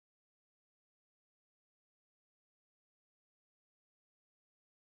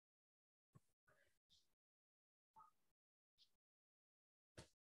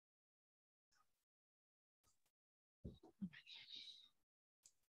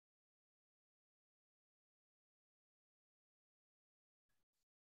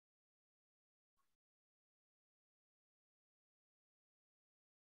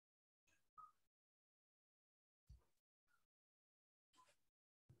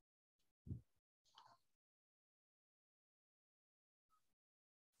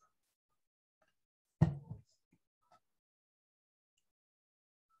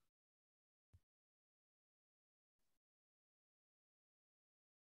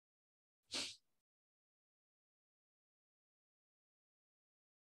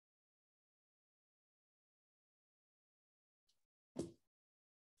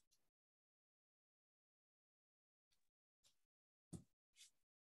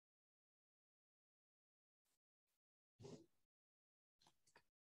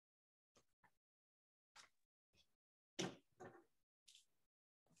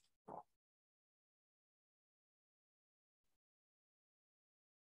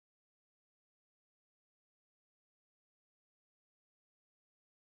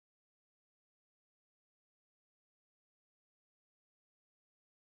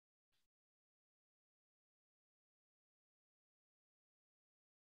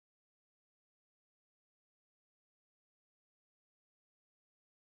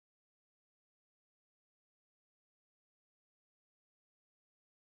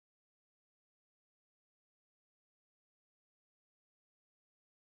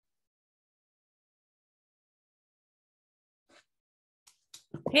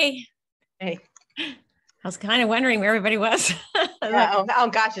Hey. Hey. I was kind of wondering where everybody was. Yeah, oh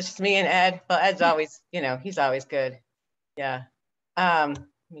gosh, it's just me and Ed. Well, Ed's always, he's always good. Yeah. Let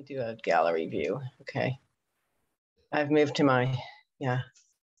me do a gallery view. Okay. I've moved to my, yeah.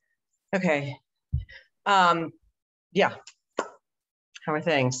 Okay. Yeah. How are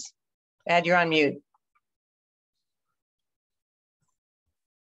things? Ed, you're on mute.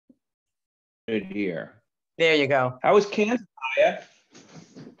 Good here. There you go. How was Kansas, Aya?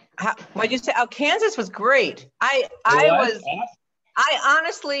 What'd you say? Oh, Kansas was great. I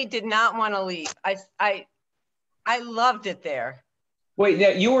honestly did not want to leave. I loved it there. Wait, now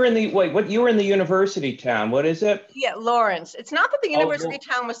you were in the you were in the university town. What is it? Yeah, Lawrence. It's not that the university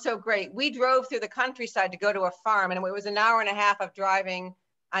town was so great. We drove through the countryside to go to a farm, and it was an hour and a half of driving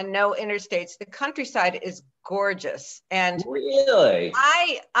on no interstates. The countryside is gorgeous. And really,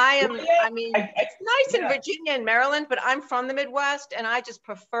 it's nice in Virginia and Maryland, but I'm from the Midwest, and I just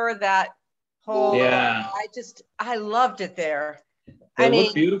prefer that whole. Yeah. I loved it there. It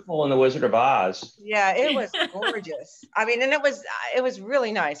looked beautiful in The Wizard of Oz. Yeah, it was gorgeous. I mean, and it was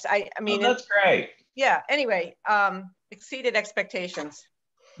really nice. That's great. Yeah. Anyway, exceeded expectations.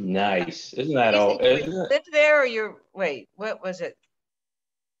 Nice, isn't that all? You lived there, or what was it?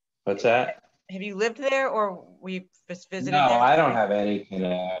 What's that? Have you lived there, or we just visited? No, there? I don't have any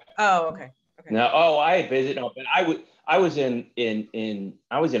connect. Oh, okay. No, I visited. No, but I was in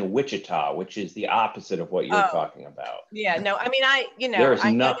Wichita, which is the opposite of what you're talking about. Yeah, no, I mean, there's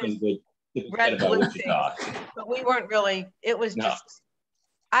nothing good to say about Wichita. But we weren't really. It was just.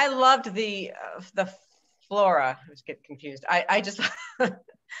 I loved the flora. I was getting confused. I just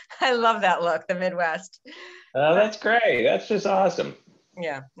I love that look, the Midwest. Oh, that's great. That's just awesome.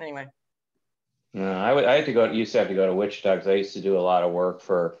 Yeah. Anyway. No, I had to go. Used to have to go to Wichita because I used to do a lot of work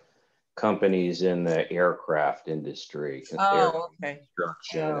for companies in the aircraft industry. Oh, okay.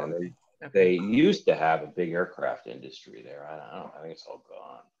 Construction, and they used to have a big aircraft industry there. I don't know. I think it's all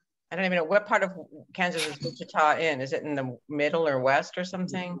gone. I don't even know what part of Kansas is Wichita in. Is it in the middle or west or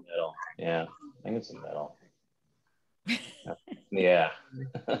something? Middle. Yeah, I think it's the middle. Yeah.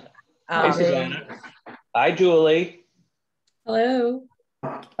 Hey, Susanna. Hi, Julie. Hello.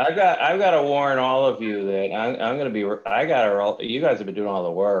 I've got to warn all of you that I'm going to be. You guys have been doing all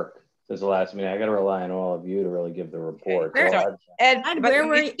the work since the last meeting. I got to rely on all of you to really give the report. So Ed, where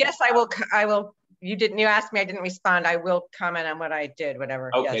were you? Yes, I will. You didn't. You asked me. I didn't respond. I will comment on what I did.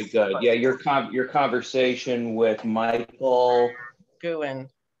 Whatever. Okay, yes. Good. Yeah, your conversation with Michael Gouin.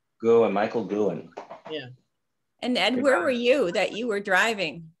 Michael Gouin. Yeah. And Ed, where were you that you were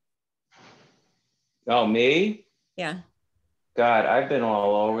driving? Oh, me? Yeah. God, I've been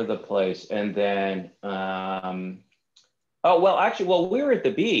all over the place. And then, we were at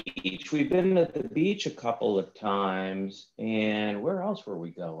the beach. We've been at the beach a couple of times. And where else were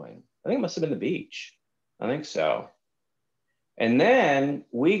we going? I think it must have been the beach. I think so. And then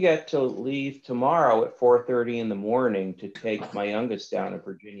we get to leave tomorrow at 4:30 in the morning to take my youngest down to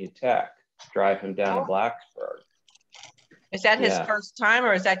Virginia Tech, drive him down to Blacksburg. Is that his first time,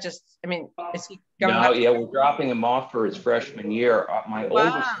 or is that just, is he going up? Yeah, we're dropping him off for his freshman year. My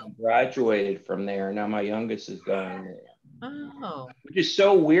oldest son graduated from there. Now my youngest is going there. Oh. Which is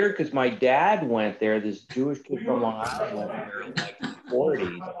so weird because my dad went there. This Jewish kid from Long Island went there in like the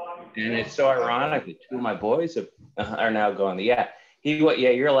 40s. And it's so ironic that two of my boys are now going. Yeah,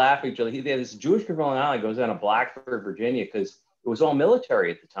 you're laughing, Julie. This Jewish kid from Long Island goes down to Blacksburg, Virginia, because it was all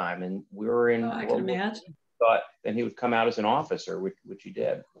military at the time. And we were in. I can imagine. Thought then he would come out as an officer, which he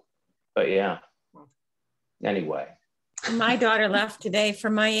did. But yeah. Anyway. My daughter left today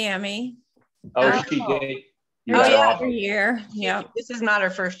for Miami. Oh, she did. Her year. Yeah. This is not her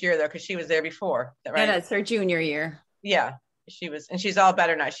first year though, because she was there before. Right? Yeah, it's her junior year. Yeah, she was, and she's all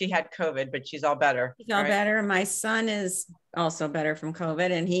better now. She had COVID, but she's all better. She's all better. My son is also better from COVID,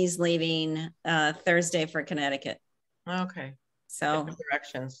 and he's leaving Thursday for Connecticut. Okay. So different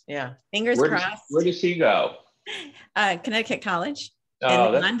directions. Yeah. Fingers crossed. Where does he go? Connecticut College.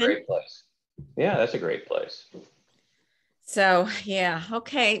 Oh, that's London. A great place. Yeah, that's a great place. So yeah.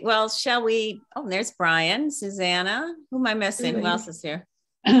 Okay. Well, shall we? Oh, there's Brian, Susanna. Who am I missing? Who else is here?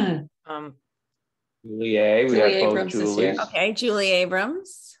 Julie A. We have both Julies. Okay, Julie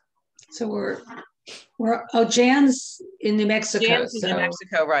Abrams. So we're Jan's in New Mexico. Jan's in New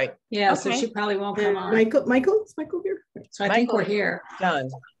Mexico, right? Yeah, okay. So she probably won't come on. Is Michael here? So I think we're here. Done.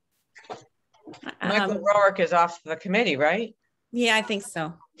 Michael Rourke is off the committee, right? Yeah, I think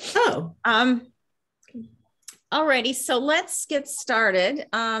so. Oh. Alrighty, so let's get started.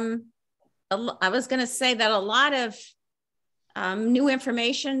 I was going to say that a lot of new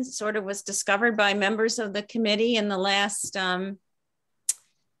information sort of was discovered by members of the committee in the last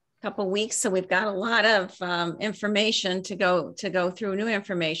couple weeks, so we've got a lot of information to go through, new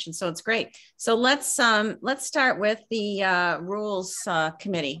information. So it's great. So let's start with the rules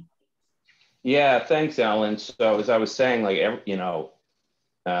committee. Yeah, thanks, Ellen. So as I was saying, like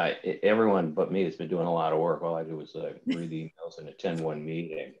everyone but me has been doing a lot of work. All I do is read the emails and attend one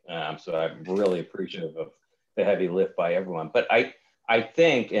meeting. So I'm really appreciative of the heavy lift by everyone. But I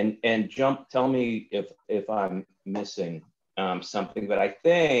think, and tell me if I'm missing something, but I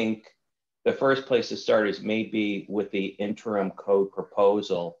think the first place to start is maybe with the interim code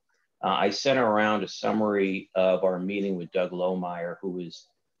proposal. I sent around a summary of our meeting with Doug Lohmeyer, who is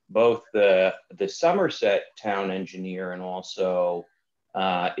both the Somerset town engineer and also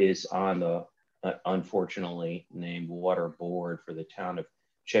is on the unfortunately named water board for the town of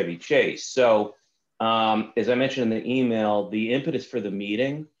Chevy Chase. So as I mentioned in the email, the impetus for the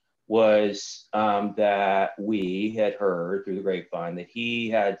meeting was that we had heard through the grapevine that he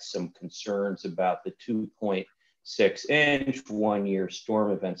had some concerns about the 2.6-inch 1-year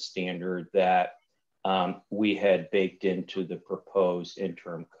storm event standard that we had baked into the proposed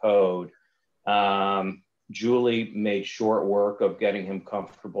interim code. Julie made short work of getting him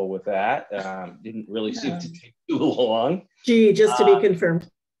comfortable with that. Didn't really seem to take too long. Gee, just to be confirmed.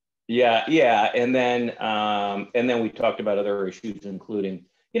 Yeah, and then we talked about other issues, including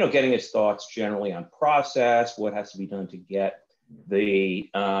getting his thoughts generally on process, what has to be done to get the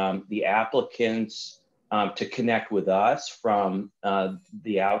applicants to connect with us from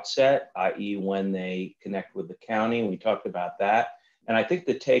the outset, i.e. when they connect with the county. We talked about that. And I think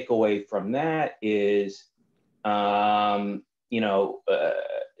the takeaway from that is, we're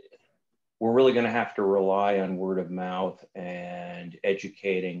really going to have to rely on word of mouth and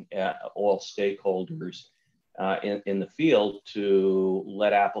educating all stakeholders in the field to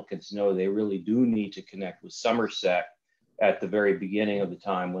let applicants know they really do need to connect with Somerset at the very beginning of the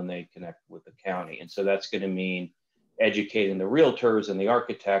time when they connect with the county. And so that's going to mean educating the realtors and the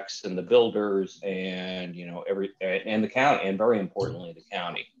architects and the builders and and the county, and very importantly the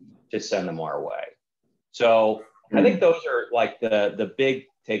county, to send them our way. So I think those are like the big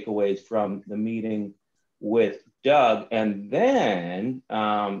takeaways from the meeting with Doug. And then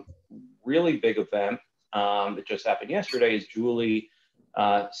really big event that just happened yesterday is Julie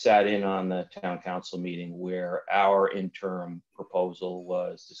sat in on the town council meeting where our interim proposal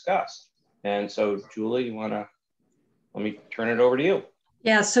was discussed. And so Julie, let me turn it over to you.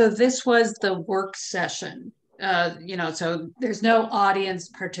 Yeah, so this was the work session, so there's no audience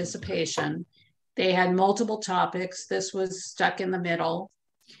participation. They had multiple topics. This was stuck in the middle.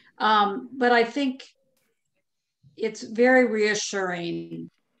 But I think it's very reassuring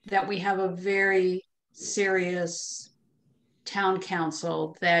that we have a very serious town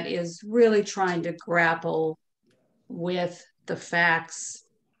council that is really trying to grapple with the facts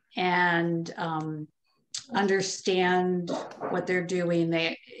and understand what they're doing.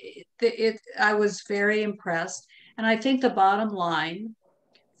 I was very impressed. And I think the bottom line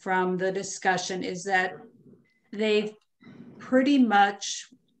from the discussion is that they've pretty much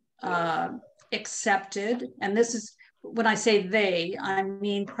accepted, and this is, when I say they, I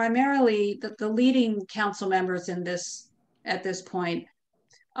mean primarily the leading council members in this at this point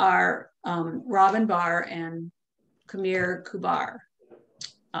are Robin Barr and Kamir Kubar,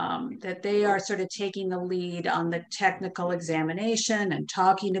 that they are sort of taking the lead on the technical examination and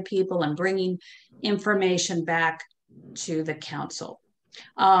talking to people and bringing information back to the council.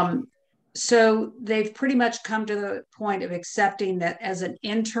 So they've pretty much come to the point of accepting that as an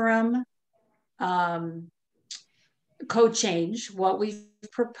interim code change, what we've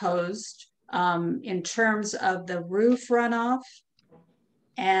proposed in terms of the roof runoff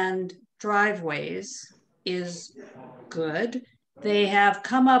and driveways is good. They have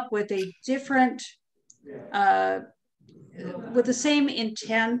come up with a different, with the same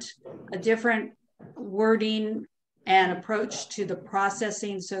intent, a different wording and approach to the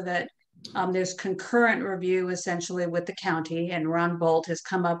processing so that there's concurrent review essentially with the county, and Ron Bolt has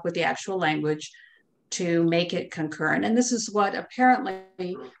come up with the actual language to make it concurrent. And this is what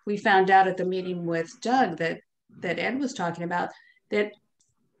apparently we found out at the meeting with Doug that Ed was talking about, that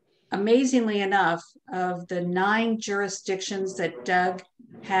amazingly enough, of the 9 jurisdictions that Doug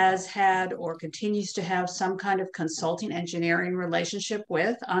has had or continues to have some kind of consulting engineering relationship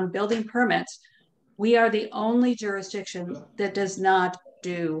with on building permits, we are the only jurisdiction that does not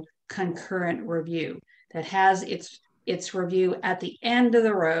do concurrent review, that has its review at the end of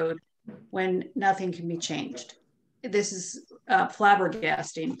the road when nothing can be changed. This is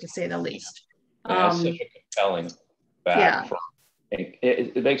flabbergasting, to say the least. That's such a compelling fact. Yeah.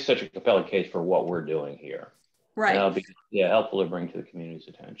 It makes such a compelling case for what we're doing here. Right. That'll be helpful to bring to the community's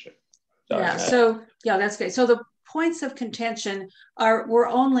attention. Sorry, yeah. So yeah, that's great. So the points of contention were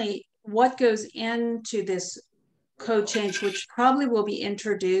only what goes into this code change, which probably will be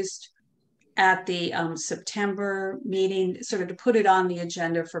introduced at the September meeting, sort of to put it on the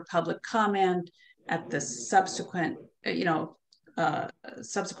agenda for public comment at the subsequent,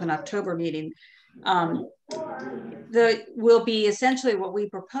 subsequent October meeting. Will be essentially what we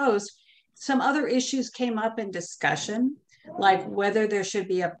proposed. Some other issues came up in discussion, like whether there should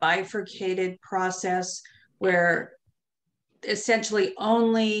be a bifurcated process where essentially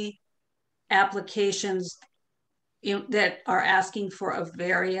only applications that are asking for a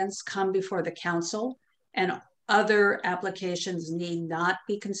variance come before the council, and other applications need not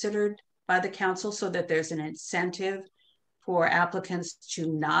be considered by the council, so that there's an incentive for applicants to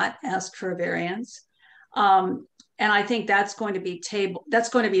not ask for a variance. And I think that's going to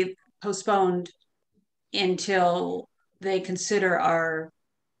be postponed until they consider our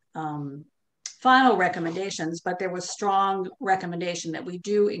final recommendations, but there was strong recommendation that we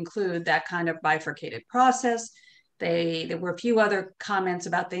do include that kind of bifurcated process. There were a few other comments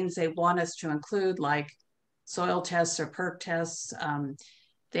about things they want us to include, like soil tests or perk tests.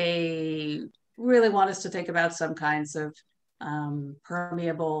 They really want us to think about some kinds of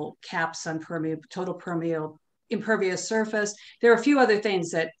permeable caps on total permeable impervious surface. There are a few other things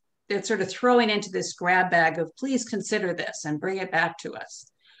that they're sort of throwing into this grab bag of, please consider this and bring it back to us.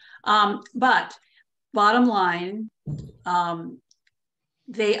 But bottom line,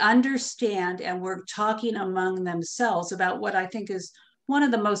 they understand, and we're talking among themselves about what I think is one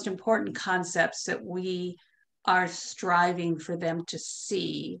of the most important concepts that we are striving for them to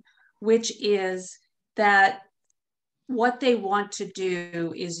see, which is that what they want to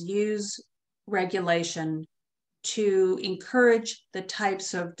do is use regulation to encourage the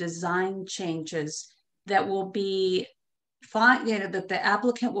types of design changes that will be fine, that the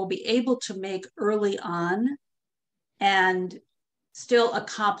applicant will be able to make early on and still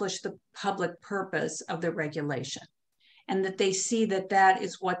accomplish the public purpose of the regulation, and that they see that that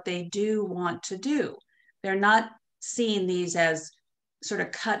is what they do want to do. They're not seeing these as sort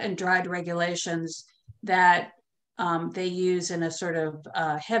of cut and dried regulations that they use in a sort of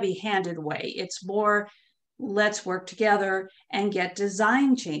heavy-handed way. It's more, let's work together and get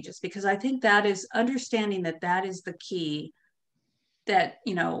design changes, because I think that is understanding that is the key. That,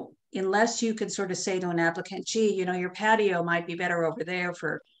 unless you could sort of say to an applicant, gee, your patio might be better over there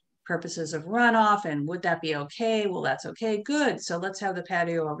for purposes of runoff, and would that be okay? Well, that's okay, good. So let's have the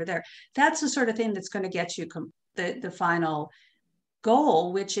patio over there. That's the sort of thing that's going to get you the final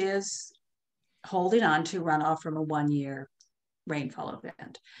goal, which is holding on to runoff from a 1-year rainfall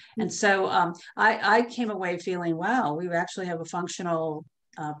event. And so I came away feeling, wow, we actually have a functional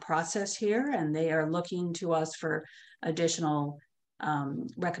process here, and they are looking to us for additional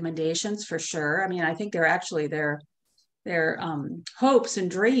recommendations for sure. I mean, I think they're actually their hopes and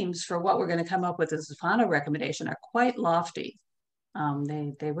dreams for what we're going to come up with as a final recommendation are quite lofty.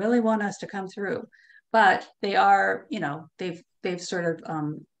 They really want us to come through, but they are, they've sort of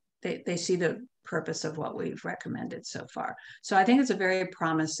they see the purpose of what we've recommended so far. So I think it's a very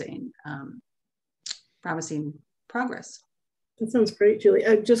promising progress. That sounds great, Julie.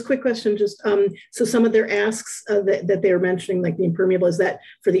 Just quick question. So some of their asks that they were mentioning, like the impermeable, is that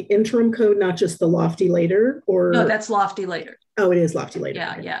for the interim code, not just the lofty later? Or no, that's lofty later. Oh, it is lofty later.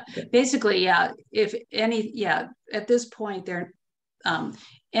 Yeah, okay. yeah. Okay. Basically, yeah. If any, yeah. At this point, they're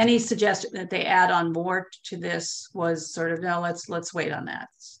any suggestion that they add on more to this was sort of, no, let's wait on that.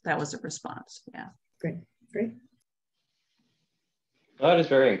 That was a response. Yeah. Great. Well, that is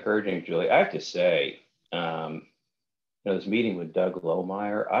very encouraging, Julie. I have to say, this meeting with Doug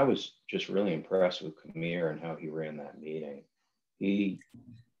Lohmeyer, I was just really impressed with Kamir and how he ran that meeting.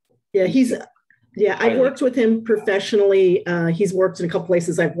 I've worked with him professionally. He's worked in a couple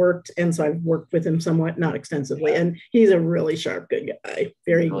places I've worked, and so I've worked with him somewhat, not extensively. And he's a really sharp, good guy.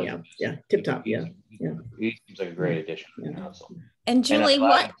 Very, tip top. Yeah. He seems like a great addition to the council. And Julie,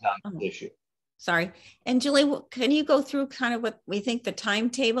 issue? Sorry. And Julie, can you go through kind of what we think the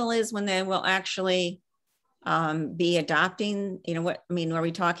timetable is when they will actually be adopting? Are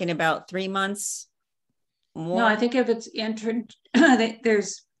we talking about 3 months more? No, I think if it's entered,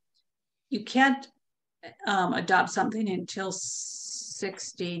 you can't adopt something until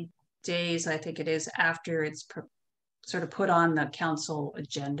 60 days, I think it is, after it's sort of put on the council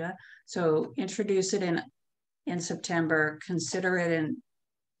agenda. So introduce it in September, consider it in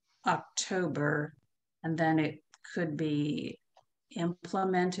October, and then it could be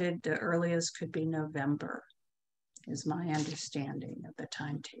implemented. The earliest could be November, is my understanding of the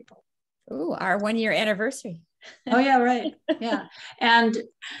timetable. Oh, our 1-year anniversary. Oh, yeah, right. Yeah. And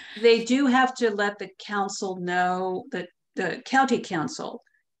they do have to let the council know, that the county council,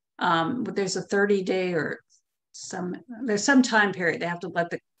 but there's a 30-day or there's some time period they have to let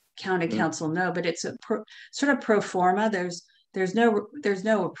the county council know, but it's a sort of pro forma. There's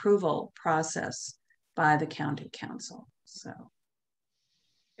no approval process by the county council. So.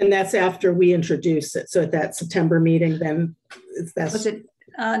 And that's after we introduce it. So at that September meeting, then that's. Was it?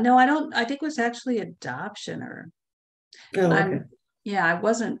 No, I think it was actually adoption or. Oh, okay. Yeah, I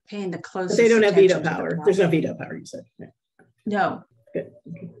wasn't paying the closest. But they don't have veto power. There's no veto power, you said. Yeah. No. Good.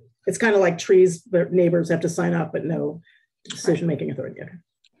 Okay. It's kind of like trees, but neighbors have to sign up, but no decision-making authority.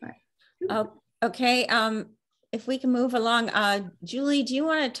 Right. Oh, okay. If we can move along, Julie, do you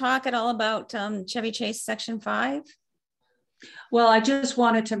want to talk at all about Chevy Chase Section 5? Well, I just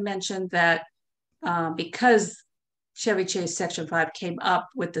wanted to mention that because Chevy Chase Section 5 came up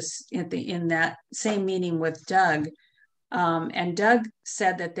with this in that same meeting with Doug, and Doug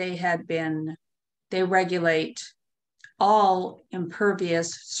said that they regulate all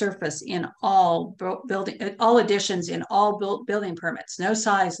impervious surface in all additions in all building permits, no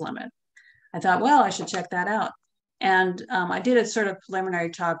size limit. I thought, well, I should check that out. And I did a sort of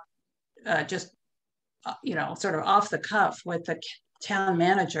preliminary talk, just sort of off the cuff with the town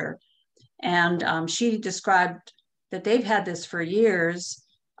manager. And she described that they've had this for years.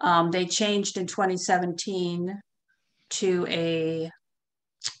 They changed in 2017 to a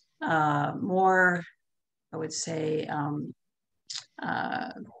more, I would say,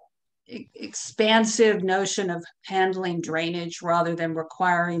 expansive notion of handling drainage rather than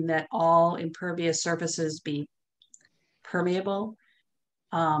requiring that all impervious surfaces be permeable.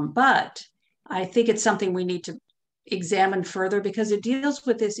 But I think it's something we need to examine further because it deals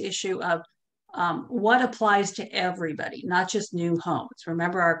with this issue of what applies to everybody, not just new homes.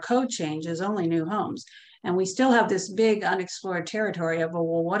 Remember, our code change is only new homes. And we still have this big unexplored territory of, well,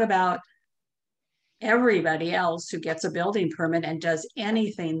 what about everybody else who gets a building permit and does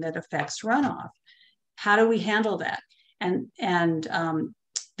anything that affects runoff? How do we handle that? And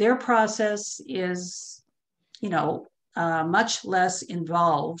their process is, much less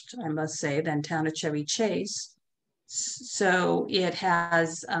involved, I must say, than Town of Chevy Chase. So it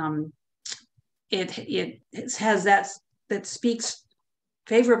has that speaks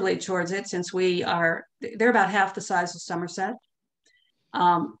favorably towards it, since they're about half the size of Somerset.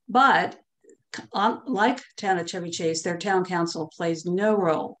 But like Town of Chevy Chase, their town council plays no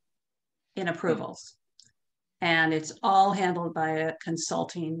role in approvals. And it's all handled by a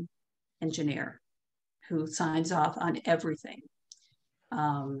consulting engineer who signs off on everything,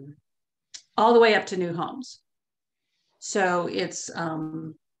 all the way up to new homes. So it's,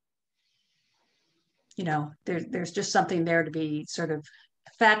 there's just something there to be sort of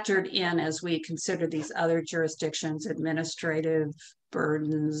factored in as we consider these other jurisdictions, administrative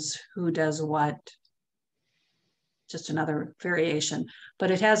burdens, who does what, just another variation.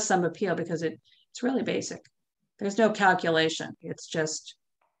 But it has some appeal because it's really basic. There's no calculation. It's just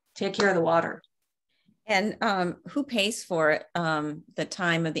take care of the water. And who pays for it, the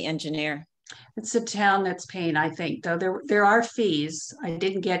time of the engineer? It's the town that's paying, I think, though there are fees. I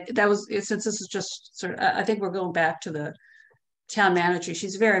didn't get, that was, since this is just sort of, I think we're going back to the town manager.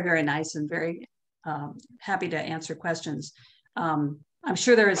 She's very, very nice and very happy to answer questions. I'm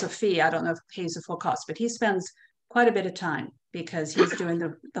sure there is a fee. I don't know if it pays the full cost, but he spends quite a bit of time because he's doing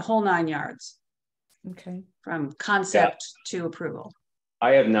the whole 9 yards. Okay. From concept to approval.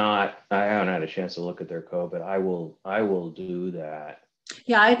 I haven't had a chance to look at their code, but I will do that.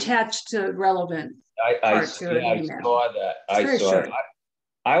 Yeah, I attached to relevant. I saw that.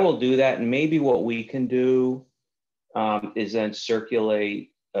 I will do that, and maybe what we can do is then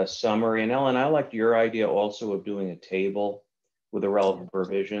circulate a summary. And Ellen, I liked your idea also of doing a table with the relevant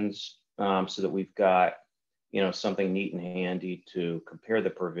provisions, so that we've got something neat and handy to compare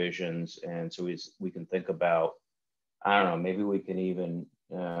the provisions, and so we can think about. I don't know. Maybe we can even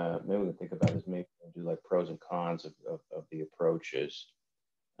think about this. Maybe do like pros and cons of the approaches,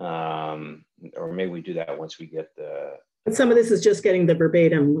 or maybe we do that once we get the. But some of this is just getting the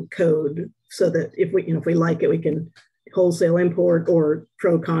verbatim code, so that if we like it, we can wholesale import or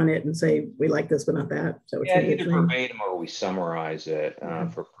pro con it and say we like this but not that. So it's either verbatim or we summarize it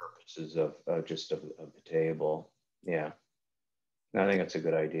for purposes of the table. Yeah, I think that's a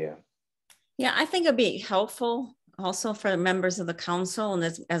good idea. Yeah, I think it'd be helpful also for members of the council and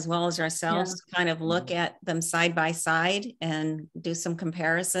as well as ourselves to kind of look at them side by side and do some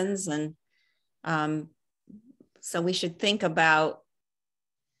comparisons. And so we should think about,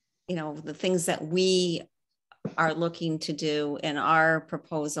 the things that we are looking to do in our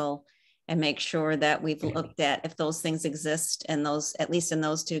proposal and make sure that we've looked at if those things exist in those, at least in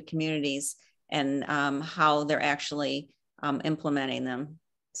those two communities, and how they're actually implementing them.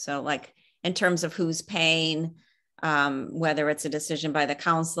 So like in terms of who's paying, whether it's a decision by the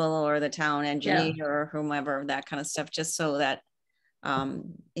council or the town engineer or whomever, that kind of stuff, just so that,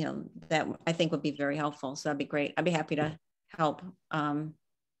 you know, that I think would be very helpful. So that'd be great. I'd be happy to help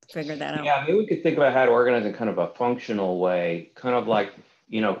figure that out. Yeah, maybe we could think about how to organize in kind of a functional way, kind of like,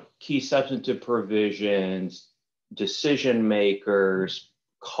 you know, key substantive provisions, decision makers,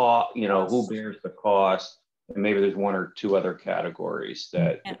 you know, who bears the cost, and maybe there's one or two other categories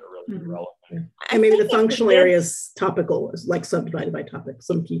that are really relevant. And maybe the functional areas topical, is like subdivided by topic,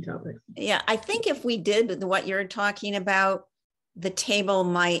 some key topics. Yeah, I think if we did what you're talking about, the table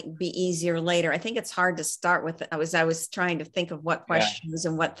might be easier later. I think it's hard to start with. I was trying to think of what questions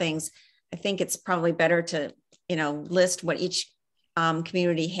and what things. I think it's probably better to, you know, list what each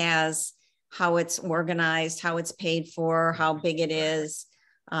community has, how it's organized, how it's paid for, how big it is,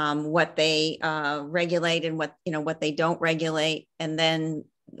 what they regulate and what, you know, what they don't regulate. And then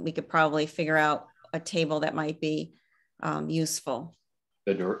we could probably figure out a table that might be useful.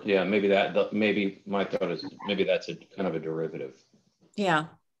 Yeah, maybe that, maybe my thought is maybe that's a kind of a derivative. Yeah.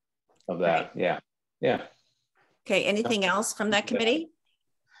 Of that, yeah. Okay, anything else from that committee?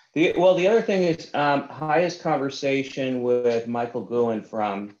 Well, the other thing is highest conversation with Michael Gouin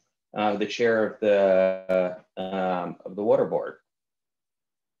from the chair of the water board.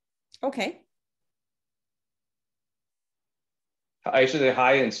 Okay. I should say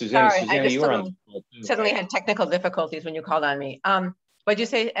hi, and Susanna. Sorry, Susanna, you were on the call too. Suddenly had technical difficulties when you called on me. What'd you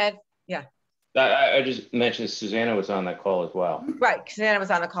say, Ed? Yeah. I just mentioned Susanna was on that call as well. Right, Susanna was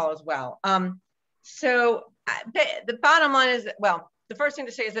on the call as well. So the bottom line is, well, the first thing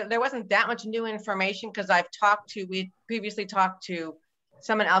to say is that there wasn't that much new information because we previously talked to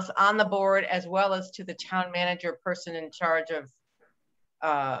someone else on the board as well as to the town manager person in charge of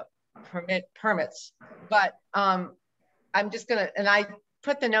permits. But I'm just gonna, and I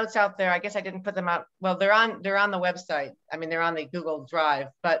put the notes out there. I guess I didn't put them out. Well, they're on the website. I mean, they're on the Google Drive,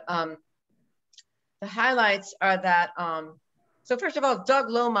 but the highlights are that, so first of all, Doug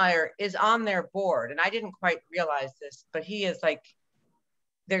Lohmeyer is on their board, and I didn't quite realize this, but he is like,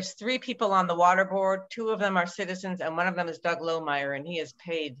 there's 3 people on the water board, 2 of them are citizens, and one of them is Doug Lohmeyer, and he is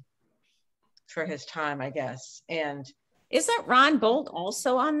paid for his time, I guess. And isn't Ron Bolt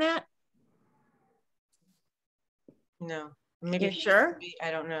also on that? No, maybe. You're sure?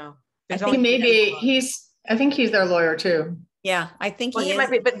 I don't know. I think he's their lawyer too. Yeah, I think he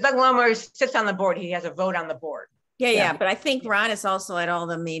might be, but Doug Lohmeyer sits on the board. He has a vote on the board. Yeah, but I think Ron is also at all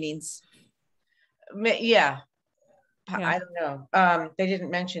the meetings. Yeah. I don't know. They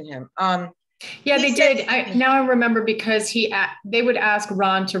didn't mention him. Yeah, they did. Now I remember because they would ask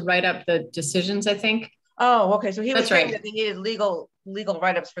Ron to write up the decisions, I think. Oh, okay. So he was saying that they needed legal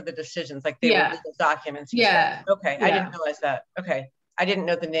write-ups for the decisions, like they were legal documents. Yeah. Okay, I didn't realize that. Okay, I didn't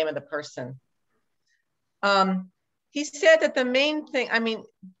know the name of the person. He said that the main thing, I mean,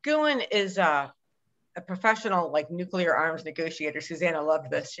 Gouin is a professional, like nuclear arms negotiator. Susanna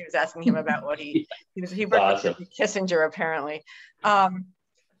loved this. She was asking him about what he worked with Kissinger apparently.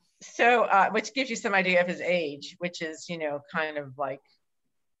 So, which gives you some idea of his age, which is, you know, kind of like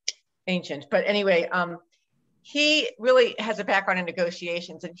ancient. But anyway, he really has a background in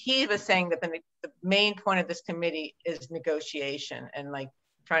negotiations, and he was saying that the main point of this committee is negotiation and like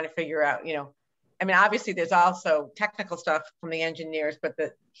trying to figure out, you know, I mean, obviously there's also technical stuff from the engineers, but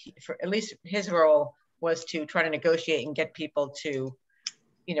for at least his role was to try to negotiate and get people to,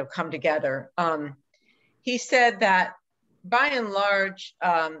 you know, come together. He said that by and large,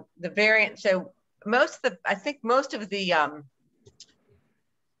 the variant, so I think most of the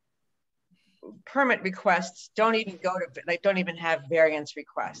permit requests don't even have variance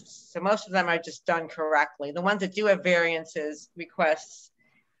requests. So most of them are just done correctly. The ones that do have variances requests,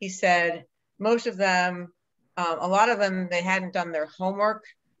 he said, most of them, a lot of them, they hadn't done their homework.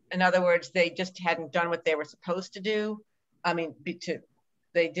 In other words, they just hadn't done what they were supposed to do. I mean,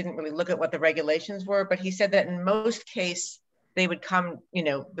 they didn't really look at what the regulations were, but he said that in most cases, they would come, you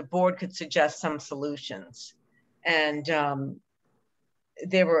know, the board could suggest some solutions. And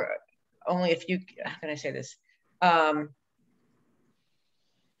there were only a few, how can I say this?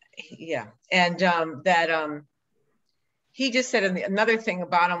 Yeah, and he just said, another thing,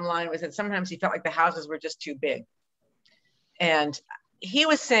 bottom line was that sometimes he felt like the houses were just too big. And he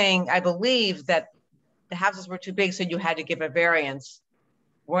was saying, I believe that the houses were too big, so you had to give a variance.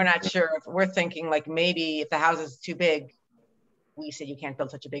 We're not sure if we're thinking like maybe if the house is too big, we said you can't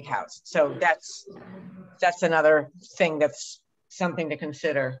build such a big house. So that's another thing that's something to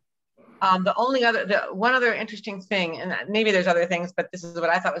consider. One other interesting thing, and maybe there's other things, but this is what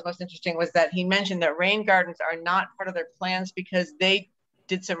I thought was most interesting, was that he mentioned that rain gardens are not part of their plans because they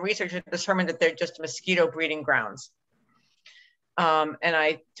did some research and determined that they're just mosquito breeding grounds. And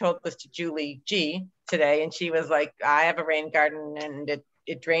I told this to Julie G today, and she was like, I have a rain garden and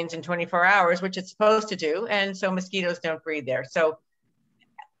it drains in 24 hours, which it's supposed to do. And so mosquitoes don't breed there. So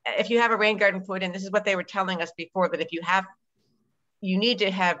if you have a rain garden put in, this is what they were telling us before, but if you need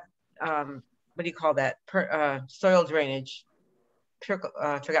to have, what do you call that? Soil drainage.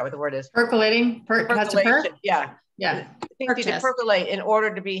 I forgot what the word is. Percolating. Percolation. Yeah. Yeah. Things need to percolate in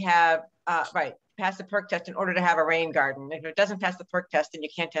order to pass the perk test in order to have a rain garden. If it doesn't pass the perk test, then you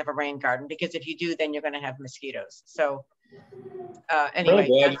can't have a rain garden, because if you do, then you're going to have mosquitoes. So anyway. Really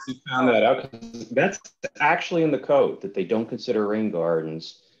glad you found that out, because that's actually in the code that they don't consider rain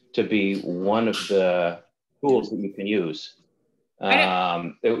gardens to be one of the tools that you can use. You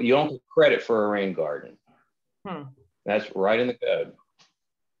don't get credit for a rain garden. That's right in the code.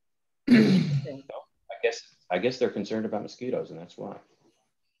 So I guess they're concerned about mosquitoes, and that's why.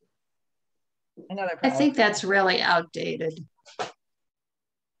 I think that's really outdated.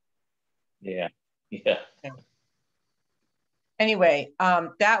 Yeah. Anyway,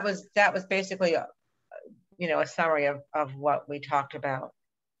 that was basically a summary of what we talked about.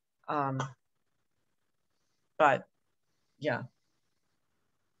 But yeah.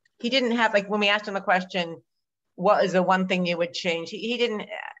 He didn't have, like, when we asked him the question, what is the one thing you would change? He didn't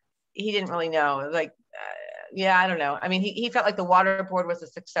really know. Like, I don't know. I mean, he felt like the water board was a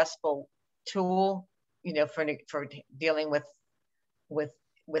successful tool, for dealing with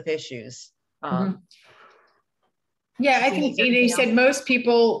issues. Yeah, I think he said most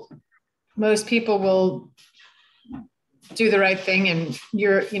people will do the right thing, and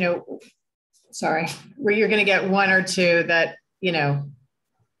you're going to get one or two that,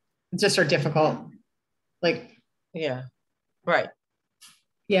 just are difficult. Like, yeah, right.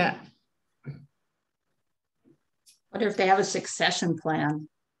 Yeah. What if they have a succession plan?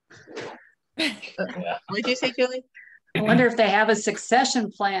 What did you say, Julie? I wonder if they have a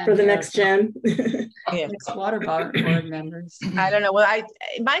succession plan for the next gen. Next water board members. I don't know. Well,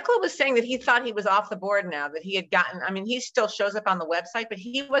 Michael was saying that he thought he was off the board now, that he had gotten, I mean, he still shows up on the website, but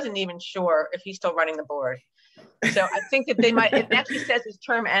he wasn't even sure if he's still running the board. So I think that it actually says his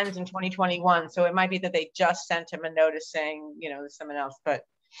term ends in 2021. So it might be that they just sent him a notice saying, there's someone else, but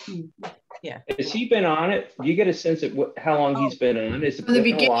yeah. Has he been on it? Do you get a sense of how long he's been on? Is it from the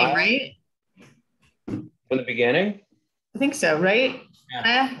beginning, right? From the beginning? I think so, right?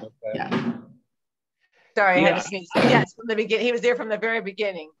 Yeah. Okay. Yeah. Sorry, I had to sneeze. Yes, from the beginning. He was there from the very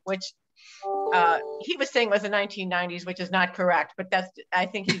beginning, which he was saying was the 1990s, which is not correct, but I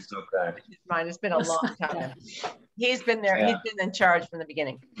think he's okay. His mind. It's been a long time. He's been there. Yeah. He's been in charge from the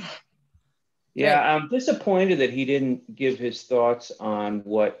beginning. Yeah, I'm disappointed that he didn't give his thoughts on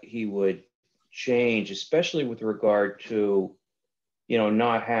what he would change, especially with regard to,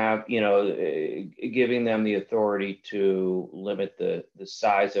 not have, giving them the authority to limit the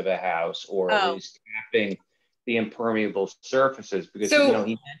size of a house, or at least capping the impermeable surfaces, because he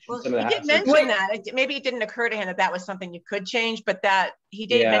mentioned some of the houses. He did mention that. Maybe it didn't occur to him that was something you could change, but that he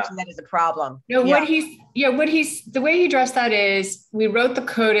did mention that as a problem. The way he addressed that is, we wrote the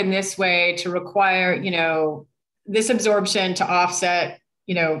code in this way to require, this absorption to offset,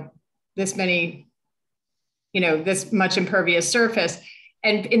 this many, this much impervious surface.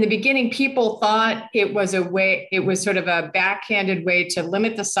 And in the beginning, people thought it was sort of a backhanded way to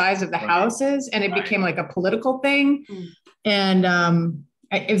limit the size of the houses, and it became like a political thing. And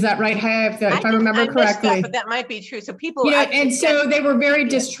is that right, if I remember correctly? But that might be true. So people, so they were very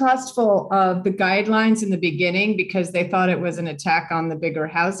distrustful of the guidelines in the beginning, because they thought it was an attack on the bigger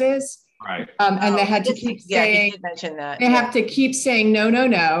houses. Right. And they had to keep saying, he did mention that. They have to keep saying,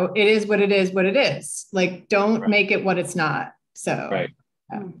 no, it is what it is, what it is. Like, don't make it what it's not. So. Right.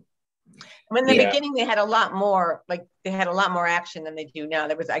 In the beginning, they had a lot more action than they do now.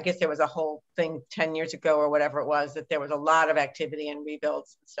 I guess there was a whole thing 10 years ago or whatever it was, that there was a lot of activity and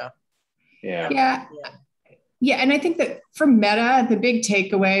rebuilds and stuff. Yeah. And I think that for Meta, the big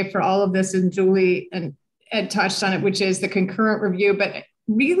takeaway for all of this, and Julie and Ed touched on it, which is the concurrent review, but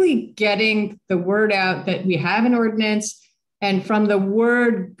really getting the word out that we have an ordinance, and from the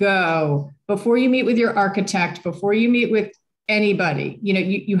word go, before you meet with your architect, before you meet with anybody,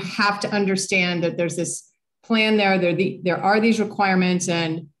 you have to understand that there's this plan there are these requirements,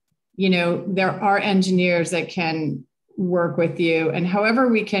 and there are engineers that can work with you, and however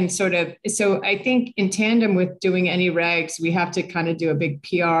we can so I think in tandem with doing any regs, we have to kind of do a big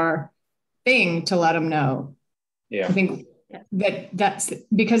PR thing to let them know. I think that's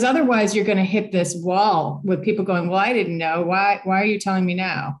because otherwise you're going to hit this wall with people going, well, I didn't know. Why are you telling me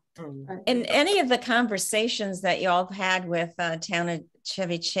now? In any of the conversations that y'all had with Town of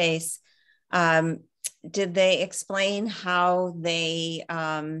Chevy Chase, did they explain how they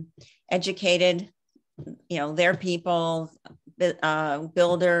educated, their people,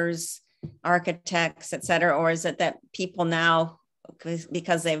 builders, architects, et cetera? Or is it that people now,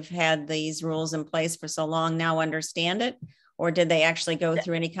 because they've had these rules in place for so long, now understand it? Or did they actually go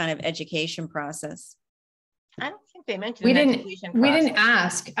through any kind of education process? I don't think they mentioned we didn't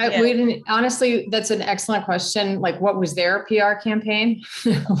ask. We didn't, honestly, that's an excellent question. Like, what was their PR campaign? I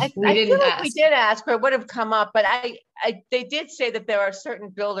feel like we did ask, or it would have come up, but they did say that there are certain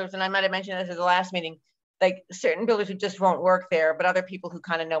builders, and I might have mentioned this at the last meeting, like certain builders who just won't work there, but other people who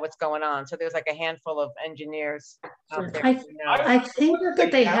kind of know what's going on. So there's like a handful of engineers out there. I think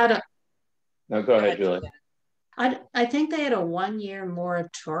that they had a. No, go ahead, Julie. I think they had a 1-year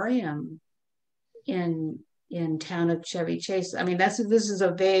moratorium in Town of Chevy Chase. I mean, this is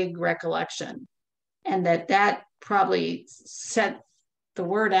a vague recollection, and that probably set the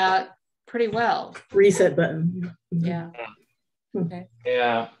word out pretty well. Reset button. Yeah. Okay.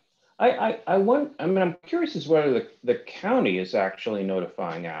 Yeah. I'm curious as whether the county is actually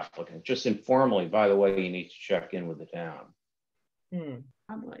notifying applicants, just informally, by the way, you need to check in with the town.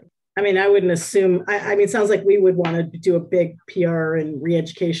 Probably. I mean, I wouldn't assume, I mean, it sounds like we would want to do a big PR and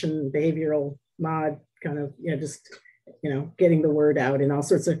re-education behavioral mod kind of, just, getting the word out in all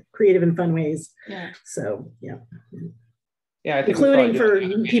sorts of creative and fun ways. Yeah. So, yeah. Yeah, I think including for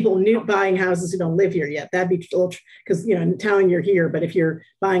people buying houses who don't live here yet. That'd be because in town you're here, but if you're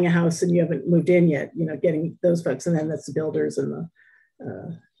buying a house and you haven't moved in yet, getting those folks, and then that's the builders and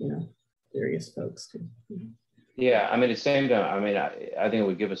the various folks too. Yeah, I mean, at the same time, I mean, I think it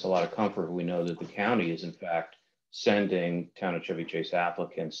would give us a lot of comfort. We know that the county is in fact sending Town of Chevy Chase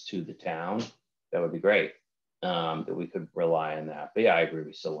applicants to the town. That would be great. That we could rely on that. But yeah, I agree.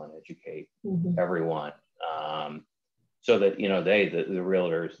 We still want to educate everyone. So that, the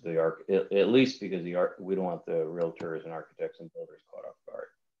realtors, at least because we don't want the realtors and architects and builders caught off guard.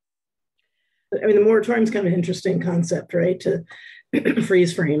 I mean, the moratorium is kind of an interesting concept, right? To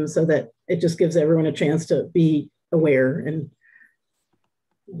freeze frame so that it just gives everyone a chance to be aware. And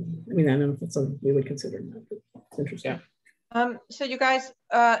I mean, I don't know if it's something we would consider, but it's interesting. Yeah. So you guys,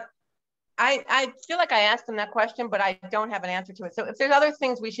 I feel like I asked them that question, but I don't have an answer to it. So if there's other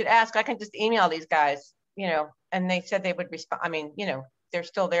things we should ask, I can just email these guys, and they said they would respond. I mean, they're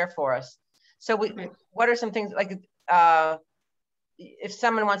still there for us. So what are some things like, if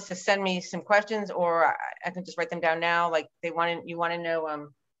someone wants to send me some questions, or I can just write them down now, like you want to know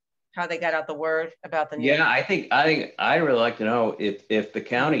how they got out the word about the new. Yeah, I think I'd really like to know if the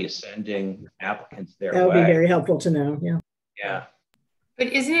county is sending applicants their way. That would be very helpful to know. Yeah. Yeah. But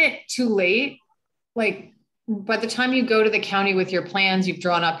isn't it too late? Like, by the time you go to the county with your plans, you've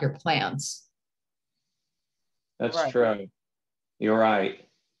drawn up your plans. That's true. You're right.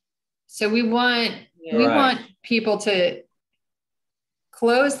 So we want people to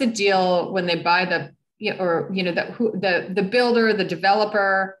close the deal when they buy the builder, the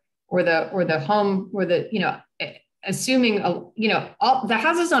developer, or the home, or assuming all the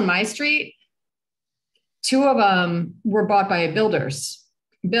houses on my street, 2 of them were bought by builders,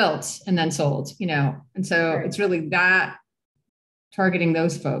 built and then sold, and so it's really that targeting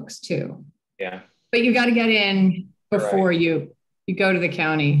those folks too. Yeah. But you got to get in before you go to the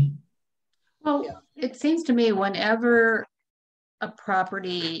county. Well, it seems to me whenever a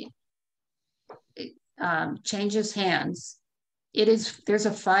property changes hands, there's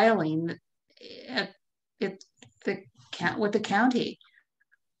a filing with the county.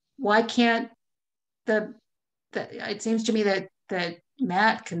 Why can't it seems to me that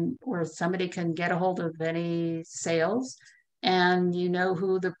Matt can, or somebody can get a hold of any sales, and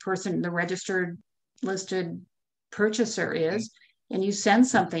who the registered listed purchaser is, and you send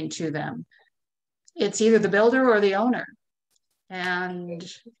something to them. It's either the builder or the owner.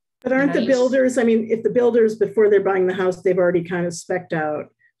 But aren't the builders, I mean, if the builders, before they're buying the house, they've already kind of spec'd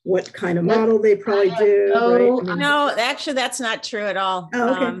out what kind of model they probably do, right? I mean, no, actually, that's not true at all.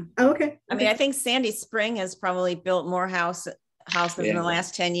 Oh, okay. Okay. I mean, I think Sandy Spring has probably built more houses in the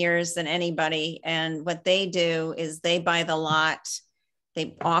last 10 years than anybody. And what they do is they buy the lot,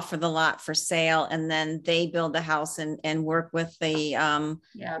 they offer the lot for sale, and then they build the house and work with the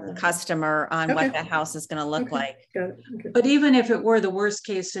customer on what the house is going to look like. Got it. Okay. But even if it were the worst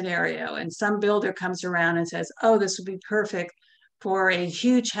case scenario, and some builder comes around and says, oh, this would be perfect for a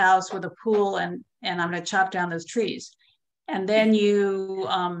huge house with a pool, and I'm going to chop down those trees. And then you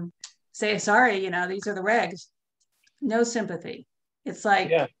say, sorry, these are the regs. no sympathy. It's like,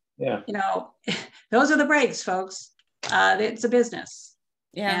 Yeah. you know, those are the breaks, folks. It's a business.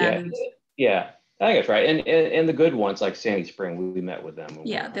 And Yeah. I think that's right. And the good ones like Sandy Spring, we met with them.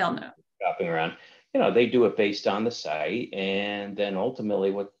 yeah, they'll know. Shopping around, you know, they do it based on the site and then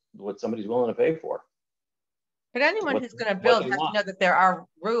ultimately what somebody's willing to pay for. But anyone who's going to build has to know that there are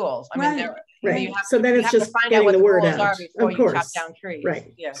rules. I mean, right. You have so to, then it's just getting the word out. Before you chop down trees.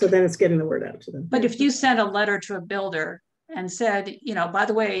 Right. Yeah. So then it's getting the word out to them. But if you sent a letter to a builder and said, you know, by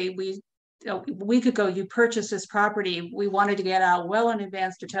the way, a week ago, you purchased this property. We wanted to get out well in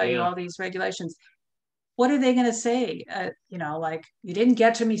advance to tell you all these regulations. What are they going to say? You know, like, you didn't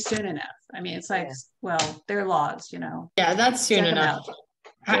get to me soon enough. I mean, it's like, well, they're laws, you know. Yeah, that's soon enough.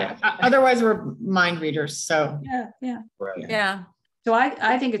 Otherwise, we're mind readers. So yeah. So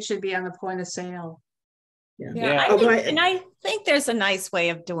I think it should be on the point of sale. I think there's a nice way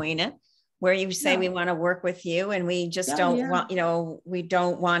of doing it, where you say we want to work with you, and we just don't want, you know, we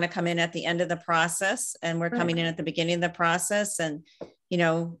don't want to come in at the end of the process, and we're coming in at the beginning of the process, and you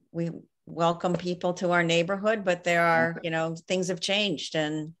know, we welcome people to our neighborhood, but there are, you know, things have changed,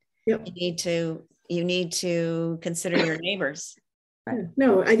 and you need to consider your neighbors.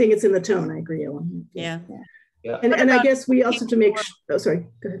 No, I think it's in the tone. I agree, Ellen. Yeah. And I guess we also have to make sure, oh, sorry,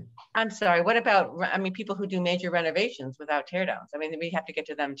 go ahead. I'm sorry, what about, I mean, people who do major renovations without tear downs? I mean, we have to get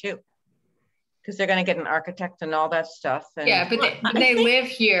to them too, because they're going to get an architect and all that stuff. And yeah, but they live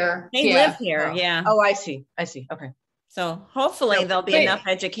here. They live here, Oh, I see. Okay. So hopefully there'll be enough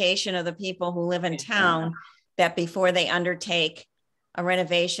education of the people who live in town that before they undertake a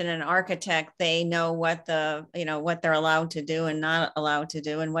renovation, an architect, they know what what they're allowed to do and not allowed to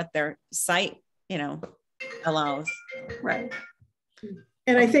do, and what their site, you know, allows. Right.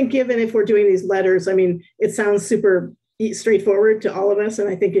 And I think given if we're doing these letters, I mean, it sounds super straightforward to all of us, and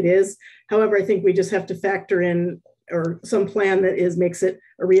I think it is. However, I think we just have to factor in or some plan that makes it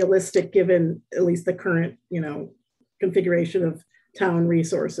a realistic given at least the current, you know, configuration of town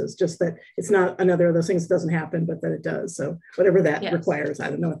resources, just that it's not another of those things that doesn't happen, but that it does. So whatever that requires, I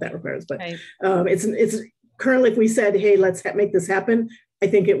don't know what that requires, but it's currently, if we said, hey, let's make this happen, I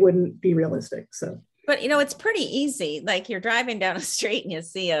think it wouldn't be realistic. So, but you know, it's pretty easy. Like, you're driving down a street and you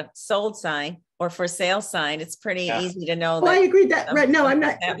see a sold sign or for sale sign. It's pretty easy to know. Well, I agree that, right. No, I'm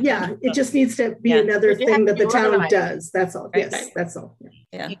not. Yeah. It just needs to be another thing that the town does. That's all. Right. Yes. That's all.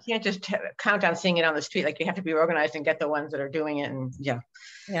 Yeah. You can't just count on seeing it on the street. Like, you have to be organized and get the ones that are doing it. And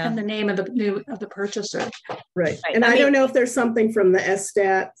and the name of the purchaser. Right. And I don't know if there's something from the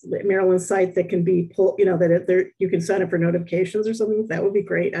SStat Maryland site that can be pulled, you know, that you can sign up for notifications or something. That would be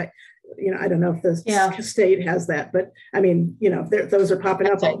great. I don't know if the state has that, but I mean, you know, those are popping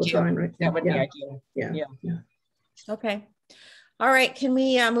up all the time, right? That would be ideal. Yeah. Okay. All right. Can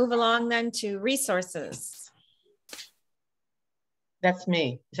we move along then to resources? That's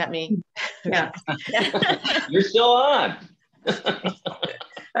me. Is that me? Yeah. You're still on.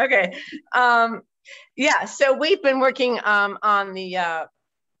 Okay. So we've been working on the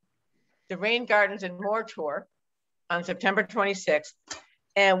Rain Gardens and More tour on September 26th.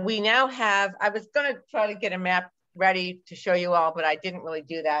 And we now have, I was going to try to get a map ready to show you all, but I didn't really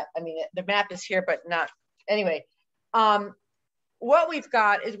do that. I mean, the map is here, but not, anyway. What we've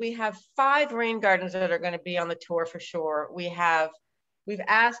got is we have 5 rain gardens that are going to be on the tour for sure. We've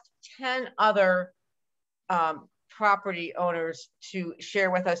asked 10 other property owners to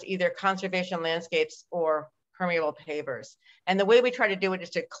share with us either conservation landscapes or permeable pavers. And the way we try to do it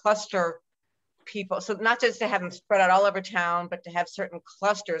is to cluster people, so not just to have them spread out all over town, but to have certain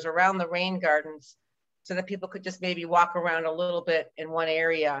clusters around the rain gardens so that people could just maybe walk around a little bit in one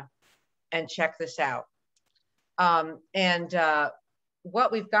area and check this out.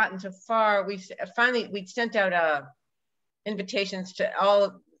 What we've gotten so far, we sent out invitations to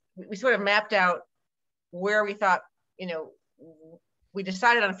all, we sort of mapped out where we thought, you know, we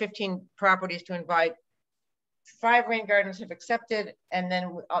decided on 15 properties to invite. 5 rain gardens have accepted, and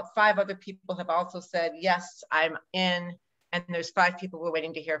then 5 other people have also said, yes, I'm in, and there's 5 people we're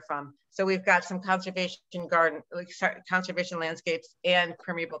waiting to hear from. So we've got some conservation landscapes and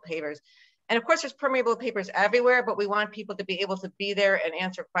permeable pavers. And of course, there's permeable pavers everywhere, but we want people to be able to be there and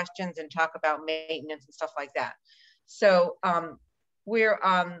answer questions and talk about maintenance and stuff like that. So we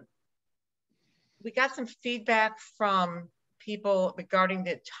got some feedback from people regarding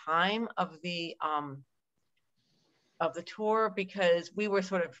the time of the tour, because we were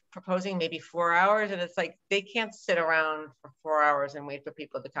sort of proposing maybe 4 hours, and it's like they can't sit around for 4 hours and wait for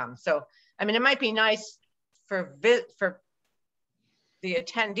people to come. So I mean, it might be nice for the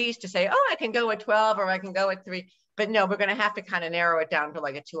attendees to say, oh, I can go at 12 or I can go at 3, but no, we're going to have to kind of narrow it down to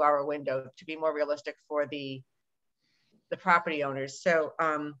like a 2-hour window to be more realistic for the the property owners. So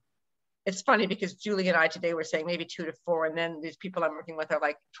it's funny because Julie and I today were saying maybe 2 to 4, and then these people I'm working with are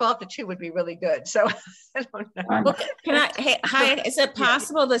like 12 to 2 would be really good. So I don't know. Well, is it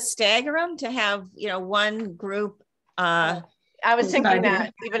possible to stagger them to have, one group I was thinking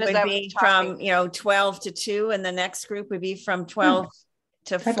that even as I was talking, from 12 to 2, and the next group would be from 12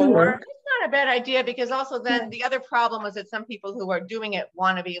 to 4. It's not a bad idea, because also then the other problem was that some people who are doing it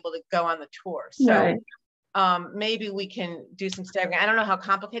want to be able to go on the tour. So maybe we can do some staggering. I don't know how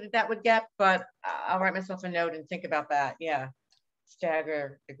complicated that would get, but I'll write myself a note and think about that. Yeah,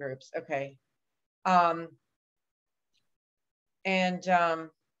 stagger the groups. Okay. I gotta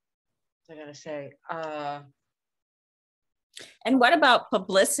say. And what about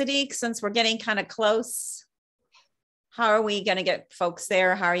publicity? Since we're getting kind of close, how are we going to get folks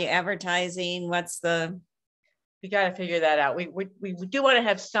there? How are you advertising? We got to figure that out. We do want to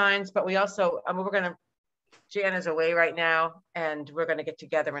have signs, but we also, Jan is away right now, and we're going to get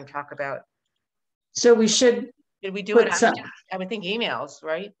together and talk about. So we should. Did we do it? I would think emails,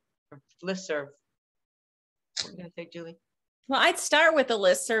 right? Or listserv. What are you going to say, Julie? Well, I'd start with a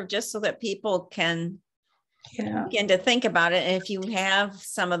listserv just so that people can begin to think about it. And if you have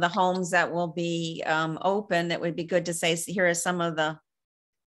some of the homes that will be open, it would be good to say, here are some of the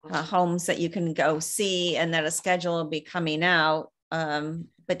homes that you can go see, and that a schedule will be coming out.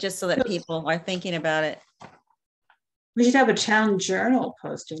 But just so that people are thinking about it. We should have a town journal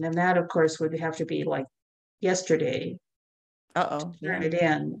posting, and that, of course, would have to be like yesterday. Turn it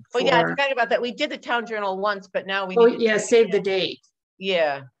in. Well, yeah, I forgot about that. We did the town journal once, but now we. Save the date.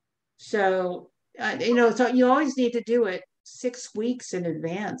 Yeah. So so you always need to do it 6 weeks in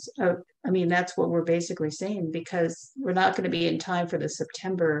advance. That's what we're basically saying, because we're not going to be in time for the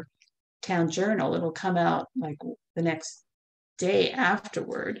September town journal. It'll come out like the next day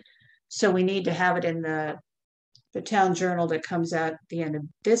afterward. So we need to have it in the town journal that comes out at the end of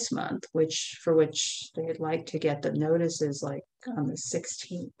this month, for which they'd like to get the notices like on the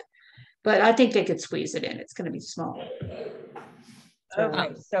 16th. But I think they could squeeze it in. It's going to be small.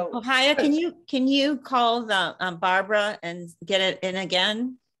 Okay, so Ohio, can you call the Barbara and get it in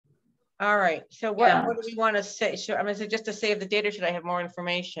again? All right. So what do we want to say? Is it just to save the date, or should I have more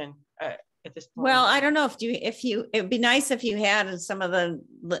information at this point? Well, I don't know it would be nice if you had some of the,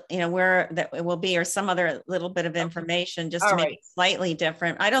 where that it will be, or some other little bit of information just to make it slightly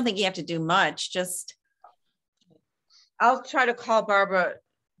different. I don't think you have to do much. Just. I'll try to call Barbara,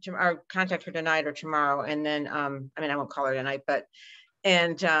 or contact her tonight or tomorrow, and then I won't call her tonight, but.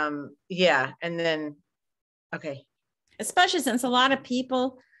 And and then, okay. Especially since a lot of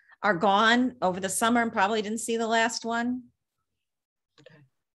people are gone over the summer and probably didn't see the last one. Okay.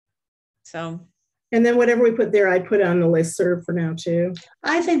 So. And then whatever we put there, I'd put on the listserv for now too.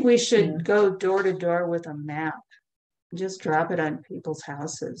 I think we should go door to door with a map. Just drop it on people's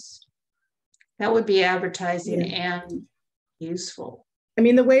houses. That would be advertising and useful.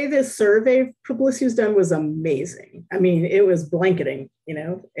 The way this survey publicity was done was amazing. It was blanketing,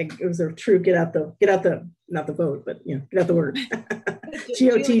 it was a true get out the not the vote, but get out the word.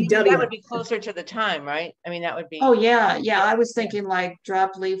 GOTW. That would be closer to the time, right? That would be. Oh yeah. I was thinking like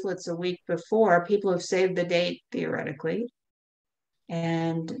drop leaflets a week before. People have saved the date theoretically.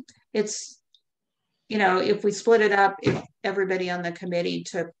 And it's, if we split it up, if everybody on the committee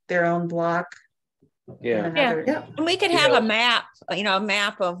took their own block. And we could have a map, a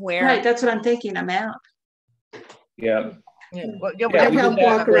map of where. Right, that's what I'm thinking, a map. Yeah. Well, I'd help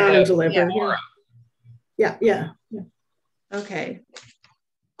walk around and deliver. Yeah. Okay.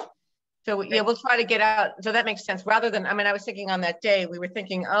 So we'll try to get out. So that makes sense. Rather than, I was thinking on that day, we were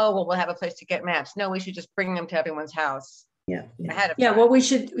thinking, we'll have a place to get maps. No, we should just bring them to everyone's house. Ahead of time. Well,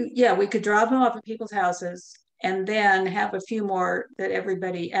 we could drop them off at people's houses. And then have a few more that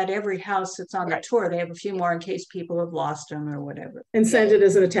at every house that's on the tour, they have a few more in case people have lost them or whatever. And send it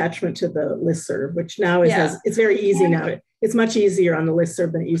as an attachment to the listserv, which now it's very easy now. It's much easier on the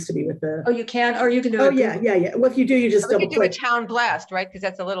listserv than it used to be with the. Oh, you can, or you can do it. Oh, yeah. Well, if you do, you just double click. Do a town blast, right? Because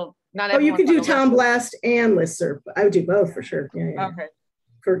that's a little, not. Oh, you can do town blast and listserv. I would do both for sure. Yeah. Okay.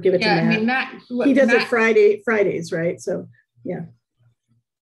 Give it to Matt. He does it Fridays, right? So, yeah.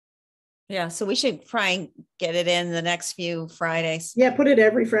 Yeah, so we should try and get it in the next few Fridays. Yeah, put it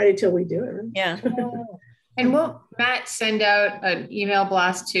every Friday till we do it. Right? Yeah. And will Matt send out an email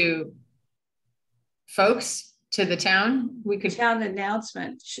blast to folks, to the town? We could town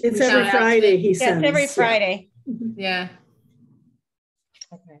announcement. It's every Friday he sends. Yes, every Friday. Yeah.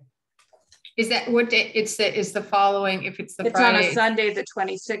 Okay. Is that what day? It's the following, if it's the Friday. On a Sunday, the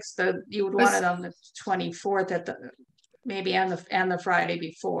 26th, you would want it on the 24th maybe on the Friday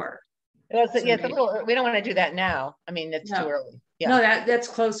before. It's a little, we don't want to do that now. I mean, it's too early. Yeah. No, that's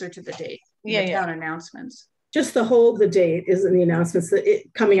closer to the date. Yeah, the town announcements. Just the hold the date is in the announcements that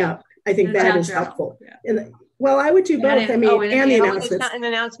it coming up. I think that is helpful. Yeah. Well, I would do both. And the announcements. It's not in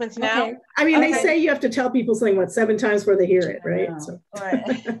announcements now. Okay. I mean, they say you have to tell people something 7 times before they hear it, right? So,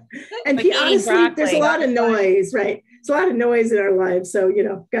 Right. and honestly, there's a lot of noise, right? It's a lot of noise in our lives, so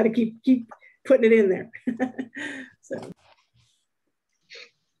got to keep putting it in there. So,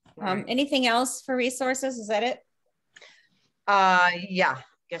 anything else for resources? Is that it? Yeah,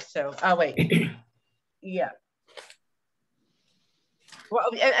 guess so. Oh wait, yeah. Well,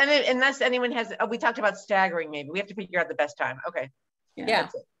 and unless anyone has, we talked about staggering. Maybe we have to figure out the best time. Okay. Yeah.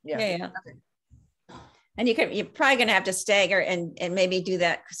 Okay. And you're probably going to have to stagger and maybe do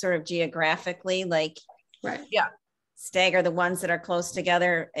that sort of geographically, like stagger the ones that are close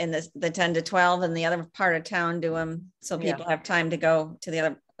together in the 10 to 12, and the other part of town do them so people have time to go to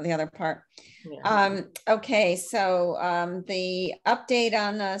the other part. Okay, so the update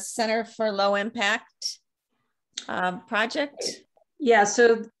on the Center for Low Impact project. Yeah,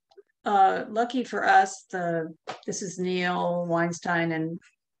 so lucky for us, this is Neil Weinstein and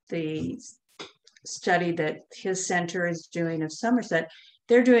the study that his center is doing of Somerset.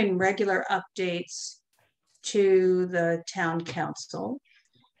 They're doing regular updates to the town council.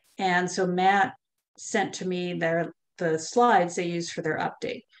 And so Matt sent to me the slides they use for their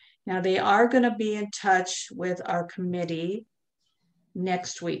update. Now they are going to be in touch with our committee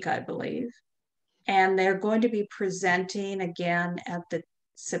next week, I believe. And they're going to be presenting again at the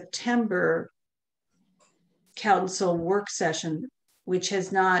September council work session, which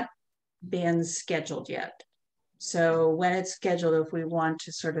has not been scheduled yet. So when it's scheduled, if we want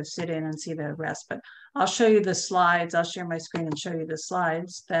to sort of sit in and see the rest, but I'll show you the slides. I'll share my screen and show you the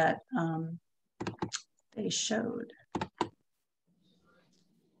slides that they showed.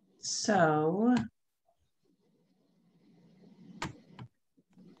 So,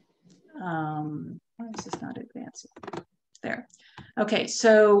 why is this not advancing? There. Okay,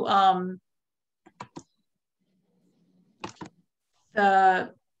 so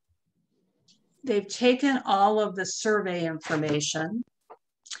they've taken all of the survey information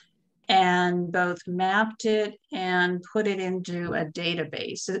and both mapped it and put it into a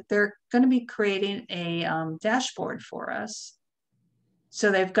database. They're going to be creating a dashboard for us. So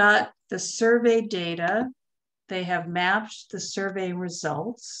they've got the survey data. They have mapped the survey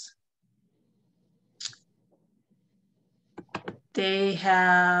results. They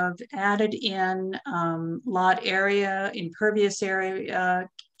have added in lot area, impervious area,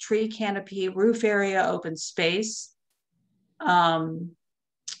 tree canopy, roof area, open space.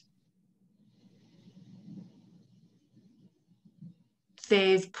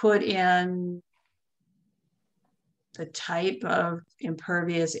 They've put in the type of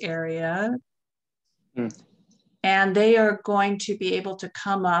impervious area. And they are going to be able to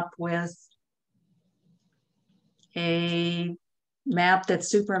come up with a map that's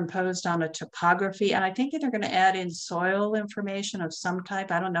superimposed on a topography. And I think they're going to add in soil information of some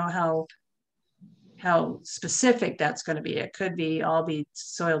type. I don't know how specific that's going to be. It could be all be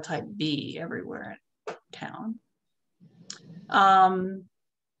soil type B everywhere in town.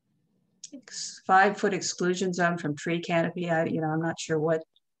 5-foot exclusion zone from tree canopy. I'm not sure what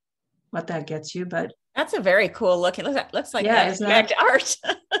that gets you, but that's a very cool look. It looks like abstract art.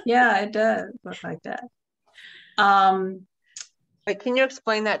 Yeah, it does look like that. Wait, can you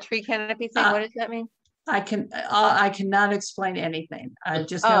explain that tree canopy thing? What does that mean? I cannot explain anything. I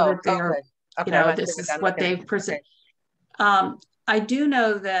just know that they're, this is what they've presented. I do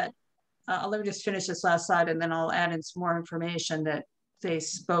know that, let me just finish this last slide and then I'll add in some more information that they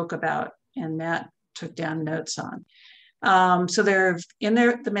spoke about and Matt took down notes on. So they're in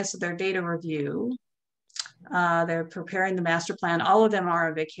the midst of their data review. They're preparing the master plan. All of them are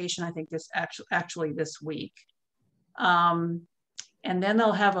on vacation, I think actually this week. And then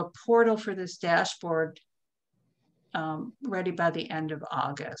they'll have a portal for this dashboard ready by the end of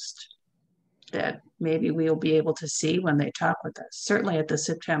August that maybe we'll be able to see when they talk with us, certainly at the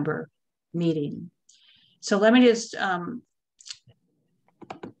September meeting. So let me just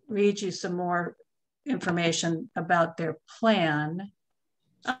read you some more information about their plan.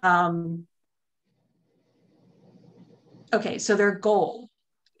 Okay, so their goal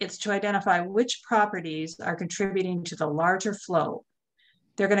is to identify which properties are contributing to the larger flow.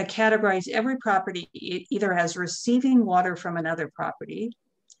 They're going to categorize every property either as receiving water from another property,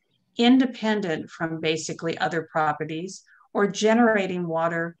 independent from basically other properties, or generating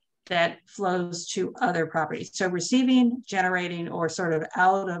water that flows to other properties. So receiving, generating, or sort of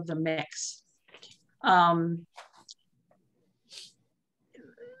out of the mix. And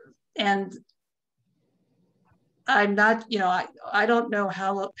and I'm not, you know, I don't know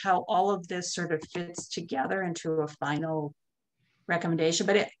how all of this sort of fits together into a final recommendation,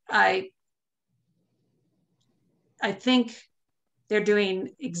 but I think they're doing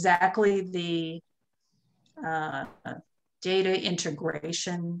exactly the data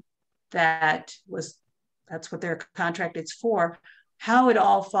integration that's what their contract is for. How it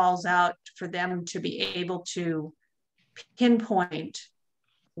all falls out for them to be able to pinpoint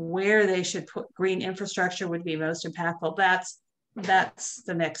where they should put green infrastructure would be most impactful. That's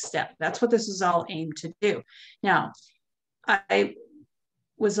the next step. That's what this is all aimed to do. Now, I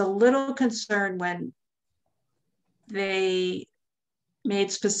was a little concerned when they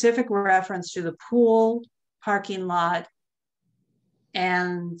made specific reference to the pool parking lot,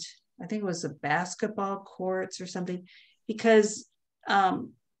 and I think it was the basketball courts or something, because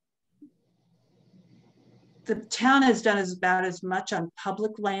the town has done about as much on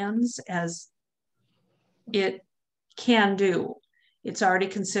public lands as it can do. It's already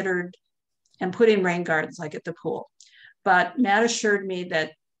considered and put in rain gardens like at the pool. But Matt assured me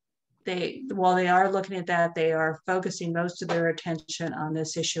that while they are looking at that, they are focusing most of their attention on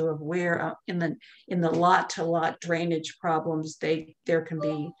this issue of where in the lot-to-lot drainage problems there can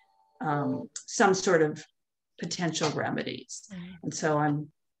be some sort of potential remedies. And so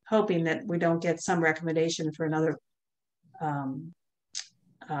I'm hoping that we don't get some recommendation for another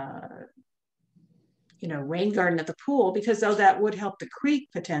rain garden at the pool, because though that would help the creek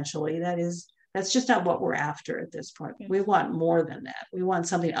potentially, that's just not what we're after at this point. We want more than that. We want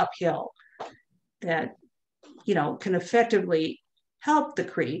something uphill that, can effectively help the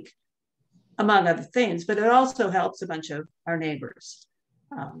creek, among other things, but it also helps a bunch of our neighbors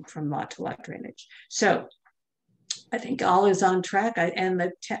from lot to lot drainage. So I think all is on track. And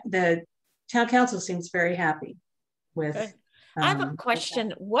the town council seems very happy with. I have a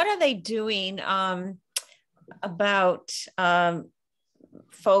question. What are they doing about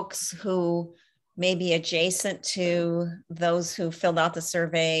folks who may be adjacent to those who filled out the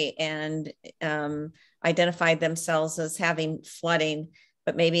survey and identified themselves as having flooding,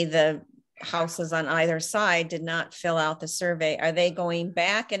 but maybe the houses on either side did not fill out the survey? Are they going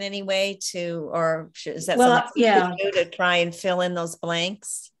back in any way or is that something you do to try and fill in those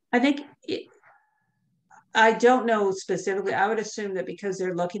blanks? I think I don't know specifically. I would assume that because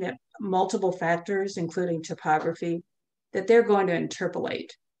they're looking at multiple factors, including topography, that they're going to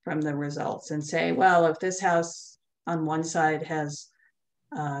interpolate from the results and say, well, if this house on one side has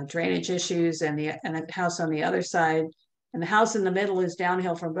drainage issues and the house on the other side, and the house in the middle is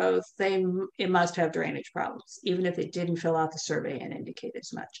downhill from both, it must have drainage problems, even if it didn't fill out the survey and indicate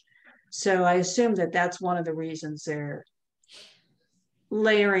as much. So I assume that that's one of the reasons they're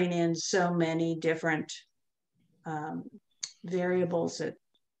layering in so many different variables that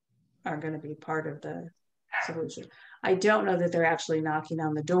are going to be part of the solution. I don't know that they're actually knocking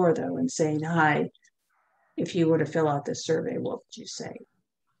on the door though and saying, hi, if you were to fill out this survey, what would you say?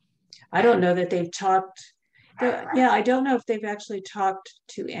 I don't know that they've talked. I don't know if they've actually talked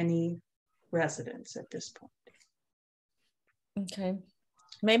to any residents at this point. Okay,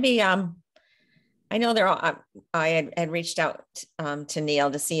 maybe I know they're all. I had reached out to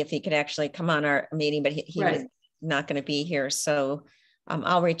Neil to see if he could actually come on our meeting, but he was not going to be here. So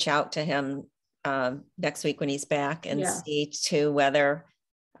I'll reach out to him next week when he's back and see to whether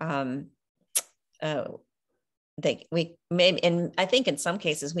we maybe, and I think in some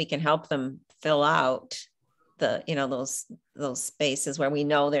cases we can help them fill out the those spaces where we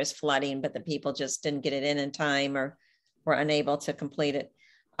know there's flooding, but the people just didn't get it in time or were unable to complete it.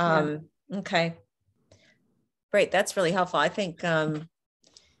 Okay, great, that's really helpful. I think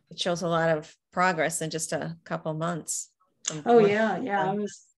it shows a lot of progress in just a couple months. I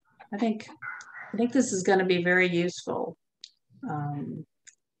think this is going to be very useful.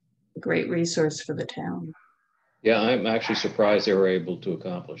 Great resource for the town. Yeah, I'm actually surprised they were able to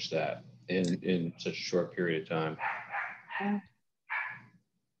accomplish that in such a short period of time.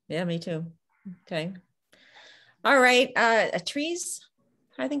 Yeah, me too. Okay. All right. Trees,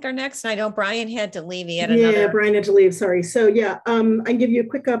 I think, are next. And I know Brian had to leave. Brian had to leave. Sorry. So I can give you a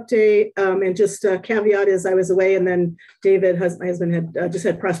quick update, and just a caveat is I was away, and then David, my husband, had just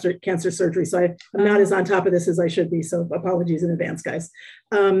had prostate cancer surgery, so I'm not as on top of this as I should be. So apologies in advance, guys.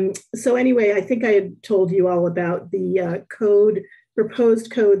 So anyway, I think I had told you all about the proposed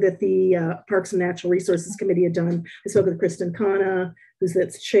code that the Parks and Natural Resources Committee had done. I spoke with Kristen Khanna, who's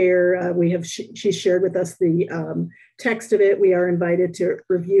its chair. She shared with us the text of it. We are invited to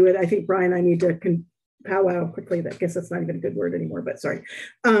review it. I think, Brian, I need to powwow quickly. I guess that's not even a good word anymore, but sorry.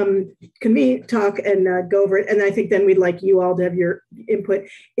 Can we talk and go over it? And I think then we'd like you all to have your input.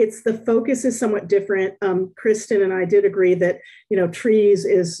 It's the focus is somewhat different. Kristen and I did agree that, trees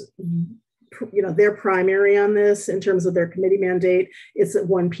is, they're primary on this in terms of their committee mandate. It's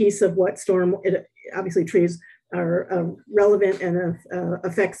one piece of what obviously trees are relevant and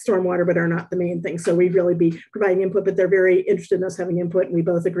affect stormwater, but are not the main thing. So we'd really be providing input, but they're very interested in us having input. And we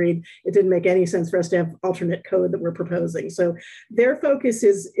both agreed it didn't make any sense for us to have alternate code that we're proposing. So their focus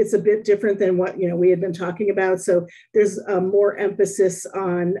it's a bit different than what, we had been talking about. So there's more emphasis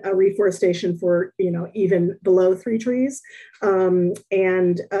on reforestation for, even below 3 trees.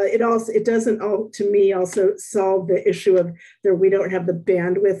 It doesn't to me also solve the issue of we don't have the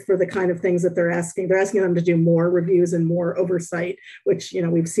bandwidth for the kind of things that they're asking. They're asking them to do more reviews and more oversight, which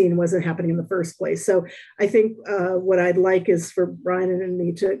we've seen wasn't happening in the first place. So I think what I'd like is for Brian and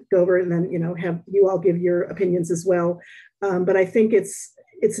me to go over it and then have you all give your opinions as well. But I think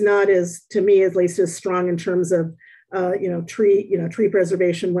it's not as, to me at least, as strong in terms of tree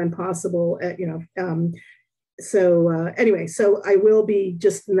preservation when possible. Anyway, so I will be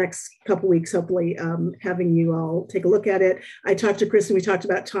just the next couple of weeks, hopefully, having you all take a look at it. I talked to Kristen, we talked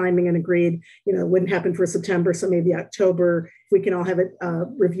about timing and agreed, it wouldn't happen for September. So maybe October, we can all have it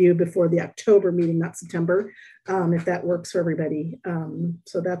reviewed before the October meeting, not September, if that works for everybody.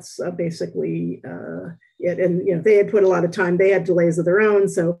 So that's basically it. And, they had put a lot of time, they had delays of their own.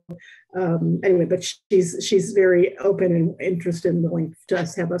 So anyway, but she's very open and interested and willing to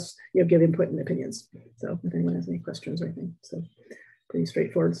have us, give input and opinions. So if anyone has any questions or anything, so pretty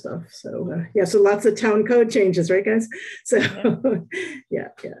straightforward stuff. So so lots of town code changes, right, guys? So yeah.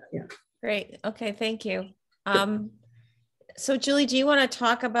 Great. Okay, thank you. So Julie, do you want to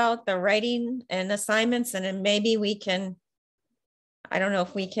talk about the writing and assignments, and then maybe we can, I don't know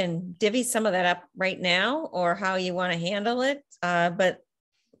if we can divvy some of that up right now or how you want to handle it, but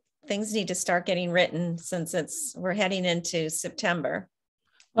things need to start getting written since we're heading into September.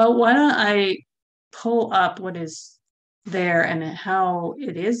 Well, why don't I pull up what is there and how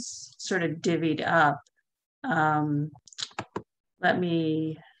it is sort of divvied up. Let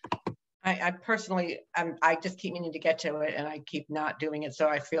me. I personally, I just keep meaning to get to it and I keep not doing it. So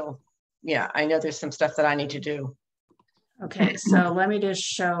I feel, I know there's some stuff that I need to do. Okay, so let me just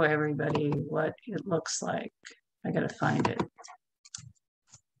show everybody what it looks like. I gotta find it.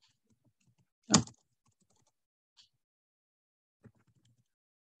 Oh.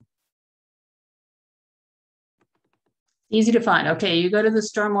 Easy to find. Okay, you go to the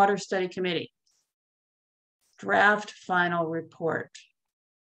Stormwater Study Committee. Draft final report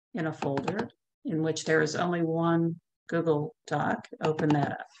in a folder in which there is only one Google Doc. Open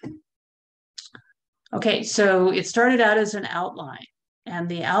that up. Okay, so it started out as an outline, and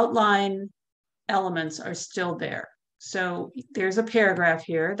the outline elements are still there. So there's a paragraph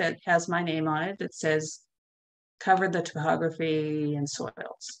here that has my name on it that says, cover the topography and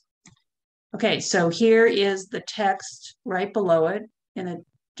soils. Okay, so here is the text right below it in a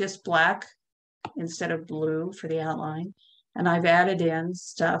just black instead of blue for the outline. And I've added in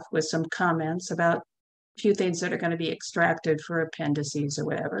stuff with some comments about a few things that are going to be extracted for appendices or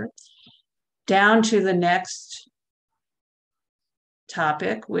whatever. Down to the next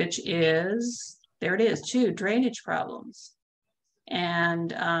topic, which is, there it is, 2 drainage problems.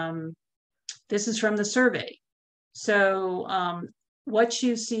 And this is from the survey. So what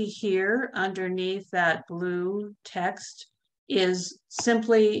you see here underneath that blue text is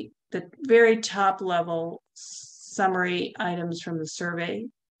simply the very top level summary items from the survey.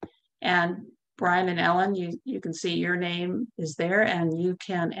 And Brian and Ellen, you can see your name is there and you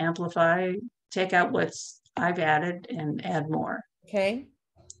can amplify, take out what's I've added and add more. Okay.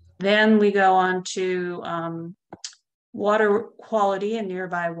 Then we go on to water quality in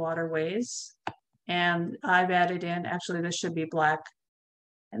nearby waterways. And I've added in, actually this should be black,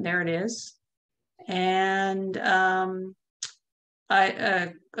 and there it is. And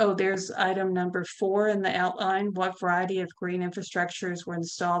there's item number 4 in the outline. What variety of green infrastructures were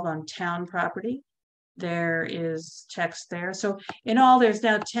installed on town property? There is text there. So in all, there's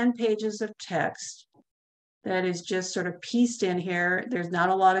now 10 pages of text that is just sort of pieced in here. There's not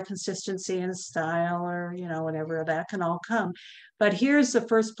a lot of consistency in style or, whatever, that can all come. But here's the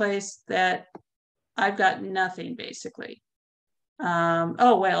first place that I've got nothing basically.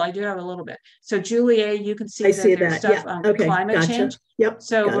 Oh, well, I do have a little bit. So Julia, you can see that there's stuff on climate change. Yep.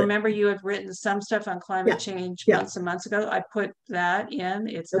 So remember you had written some stuff on climate change months and months ago. I put that in.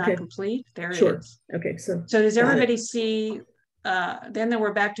 It's not complete. There it is. Okay. So does everybody see? Then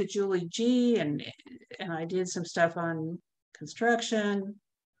we're back to Julie G, and I did some stuff on construction.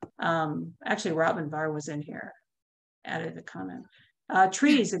 Actually, Robin Barr was in here, added a comment.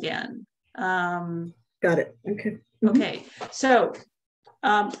 Trees again. Got it. Okay. Okay, so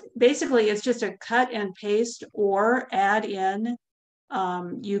basically it's just a cut and paste or add in.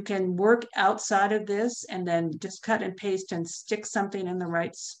 You can work outside of this and then just cut and paste and stick something in the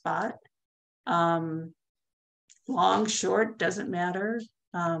right spot. Long, short, doesn't matter.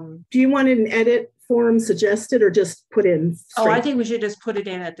 Do you want an edit form suggested or just put in straight? Oh, I think we should just put it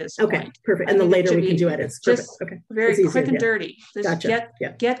in at this okay, point. perfect. And then later we can do edits. Perfect. Just okay. Very easier, quick and dirty. Just gotcha.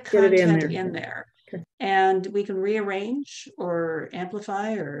 get content in in there. Okay. And we can rearrange or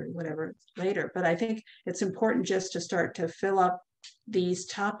amplify or whatever later. But I think it's important just to start to fill up these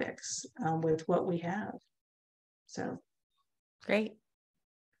topics with what we have. So great.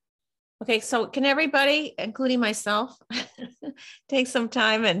 Okay, so can everybody, including myself, take some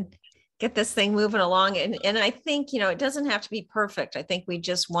time and get this thing moving along? And I think, it doesn't have to be perfect. I think we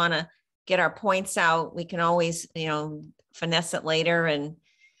just want to get our points out. We can always, finesse it later and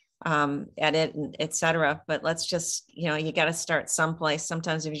edit and et cetera. But let's just, you got to start someplace.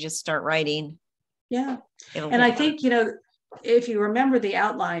 Sometimes if you just start writing. Yeah. And I think, if you remember the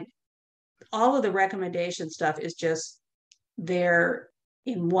outline, all of the recommendation stuff is just there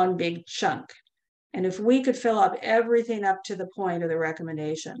in one big chunk. And if we could fill up everything up to the point of the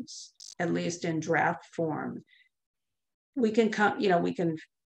recommendations, at least in draft form, we can come, we can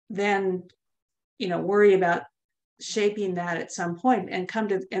then, worry about shaping that at some point and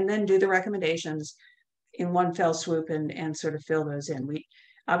then do the recommendations in one fell swoop and sort of fill those in.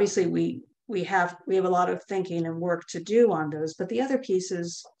 We have a lot of thinking and work to do on those, but the other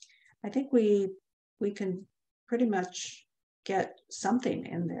pieces, I think we can pretty much get something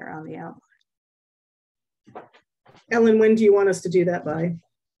in there on the outline. Ellen, when do you want us to do that by?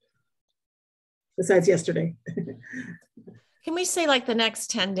 Besides yesterday. Can we say like the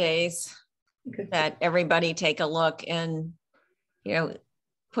next 10 days okay. that everybody take a look and,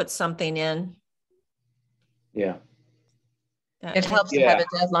 put something in? Yeah. It helps to have a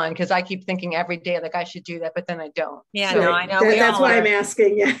deadline because I keep thinking every day like I should do that, but then I don't. Yeah, so, no, I know. That's why I'm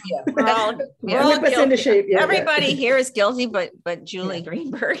asking. Yeah, we're all whip us into shape. Yeah, everybody here is guilty, but Julie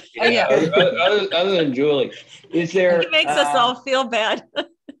Greenberg. Yeah. Other than Julie, is there? It makes us all feel bad.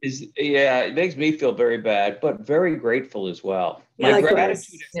 It makes me feel very bad, but very grateful as well. My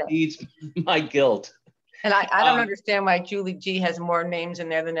gratitude exceeds my guilt. And I don't understand why Julie G has more names in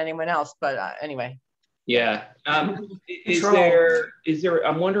there than anyone else, but anyway. Yeah. Is there,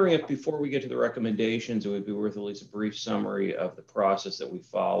 I'm wondering if before we get to the recommendations, it would be worth at least a brief summary of the process that we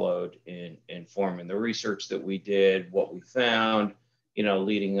followed in forming the research that we did, what we found,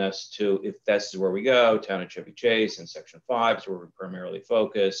 leading us to, if this is where we go, Town of Chevy Chase and Section 5 is where we're primarily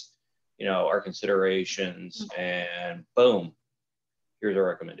focused, our considerations, and boom, here's our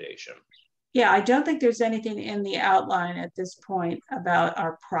recommendation. Yeah, I don't think there's anything in the outline at this point about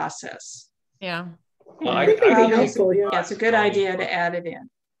our process. Yeah. I think that'd be helpful. Yeah, it's a good idea to add it in.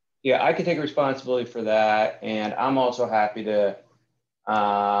 Yeah, I can take responsibility for that, and I'm also happy to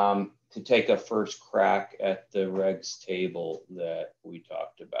take a first crack at the regs table that we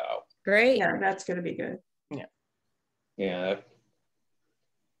talked about. Great. Yeah, that's going to be good. Yeah. Yeah.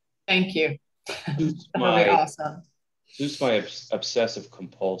 Thank you. That'll be awesome. This is my obsessive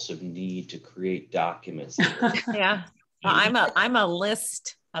compulsive need to create documents. Yeah, I'm a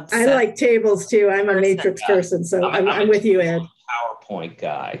list. I like tables too. I'm a matrix person, so I'm with you, Ed. PowerPoint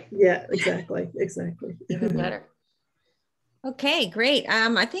guy. Yeah, exactly. Even better. Okay, great.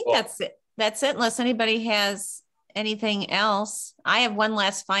 I think that's it. That's it. Unless anybody has anything else, I have one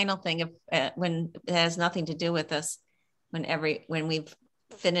last final thing. When it has nothing to do with this, when we've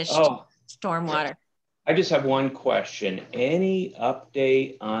finished stormwater. I just have one question. Any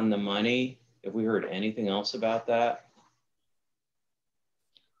update on the money? Have we heard anything else about that?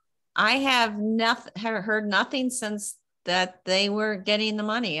 I have heard nothing since that they were getting the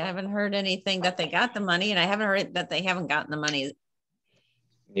money. I haven't heard anything that they got the money, and I haven't heard that they haven't gotten the money.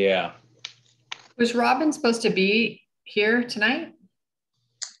 Yeah. Was Robin supposed to be here tonight?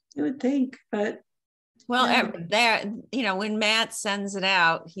 You would think, but well, there, when Matt sends it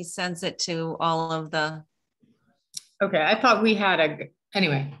out, he sends it to all of the. Okay, I thought we had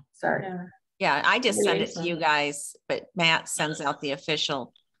anyway. Sorry. Yeah, I just send it to you guys, but Matt sends out the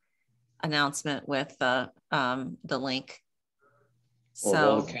official announcement with the link. Well, so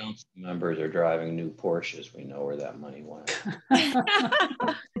all the council members are driving new Porsches. We know where that money went.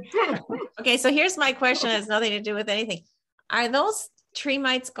 Okay, so here's my question. It has nothing to do with anything. Are those tree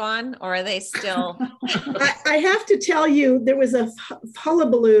mites gone, or are they still? I have to tell you, there was a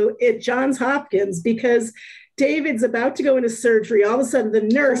hullabaloo at Johns Hopkins because David's about to go into surgery. All of a sudden, the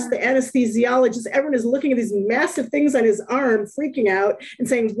nurse, the anesthesiologist, everyone is looking at these massive things on his arm, freaking out and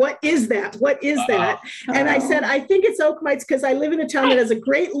saying, what is that? What is that? And I said, I think it's oak mites because I live in a town that has a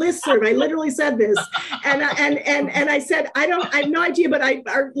great listserv. I literally said this. And I said, I have no idea, but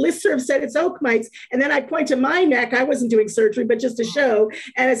our listserv said it's oak mites. And then I point to my neck. I wasn't doing surgery, but just to show.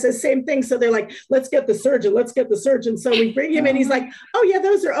 And it says same thing. So they're like, let's get the surgeon. Let's get the surgeon. So we bring him in. He's like, oh yeah,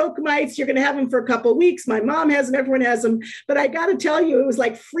 those are oak mites. You're going to have them for a couple of weeks. My mom has them. Everyone has them. But I got to tell you, it was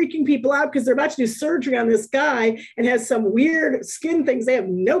like freaking people out because they're about to do surgery on this guy and has some weird skin things. They have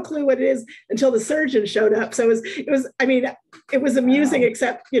no clue what it is until the surgeon showed up. So it was amusing,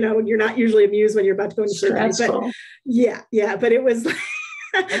 except, you're not usually amused when you're about to go into surgery. But yeah, but it was like,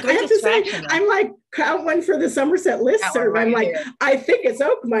 I have to say, I'm like, count one for the Somerset listserv. I'm like, I think it's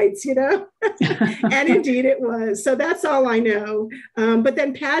oak mites, and indeed it was. So that's all I know. But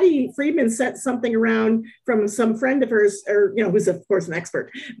then Patty Friedman sent something around from some friend of hers, or, who's of course an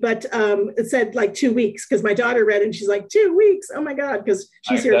expert, but it said like 2 weeks, because my daughter read it and she's like, 2 weeks. Oh my God. Because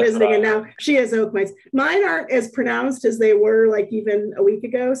she's here visiting and now she has oak mites. Mine aren't as pronounced as they were like even a week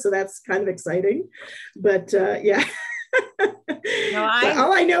ago. So that's kind of exciting, but yeah. No,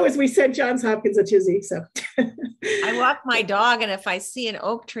 all I know is we sent Johns Hopkins a tizzy. So I walk my dog, and if I see an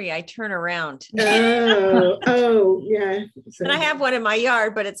oak tree, I turn around. Oh, yeah. So, and I have one in my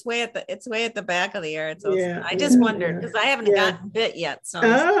yard, but it's way at the back of the yard. So I just wondered because I haven't gotten bit yet.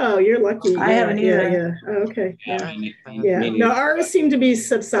 So you're lucky. I haven't either. Yeah. Okay. Yeah. No, ours seem to be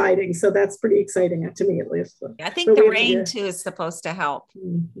subsiding, so that's pretty exciting to me at least. So. I think the rain too is supposed to help.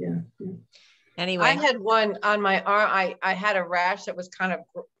 Yeah. Anyway, I had one on my arm. I had a rash that was kind of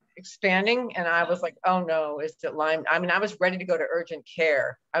expanding, and I was like, oh no, is it Lyme? I mean, I was ready to go to urgent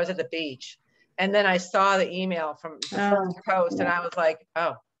care. I was at the beach, and then I saw the email from the first post, and I was like,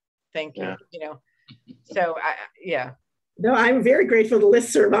 oh, thank you. So No, I'm very grateful to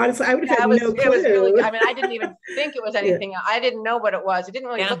listserv. Honestly, I would have had no clue. It was really, I didn't even think it was anything. I didn't know what it was. It didn't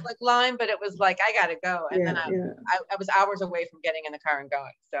really look like Lyme, but it was like, I got to go. And then I was hours away from getting in the car and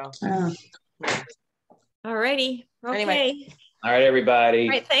going. So. All righty. Okay. Anyway. All right, everybody. All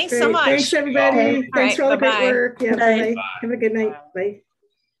right. Thanks so much. Thanks, everybody. Thanks for all the great work. Yeah. Bye. Have a good night. Bye.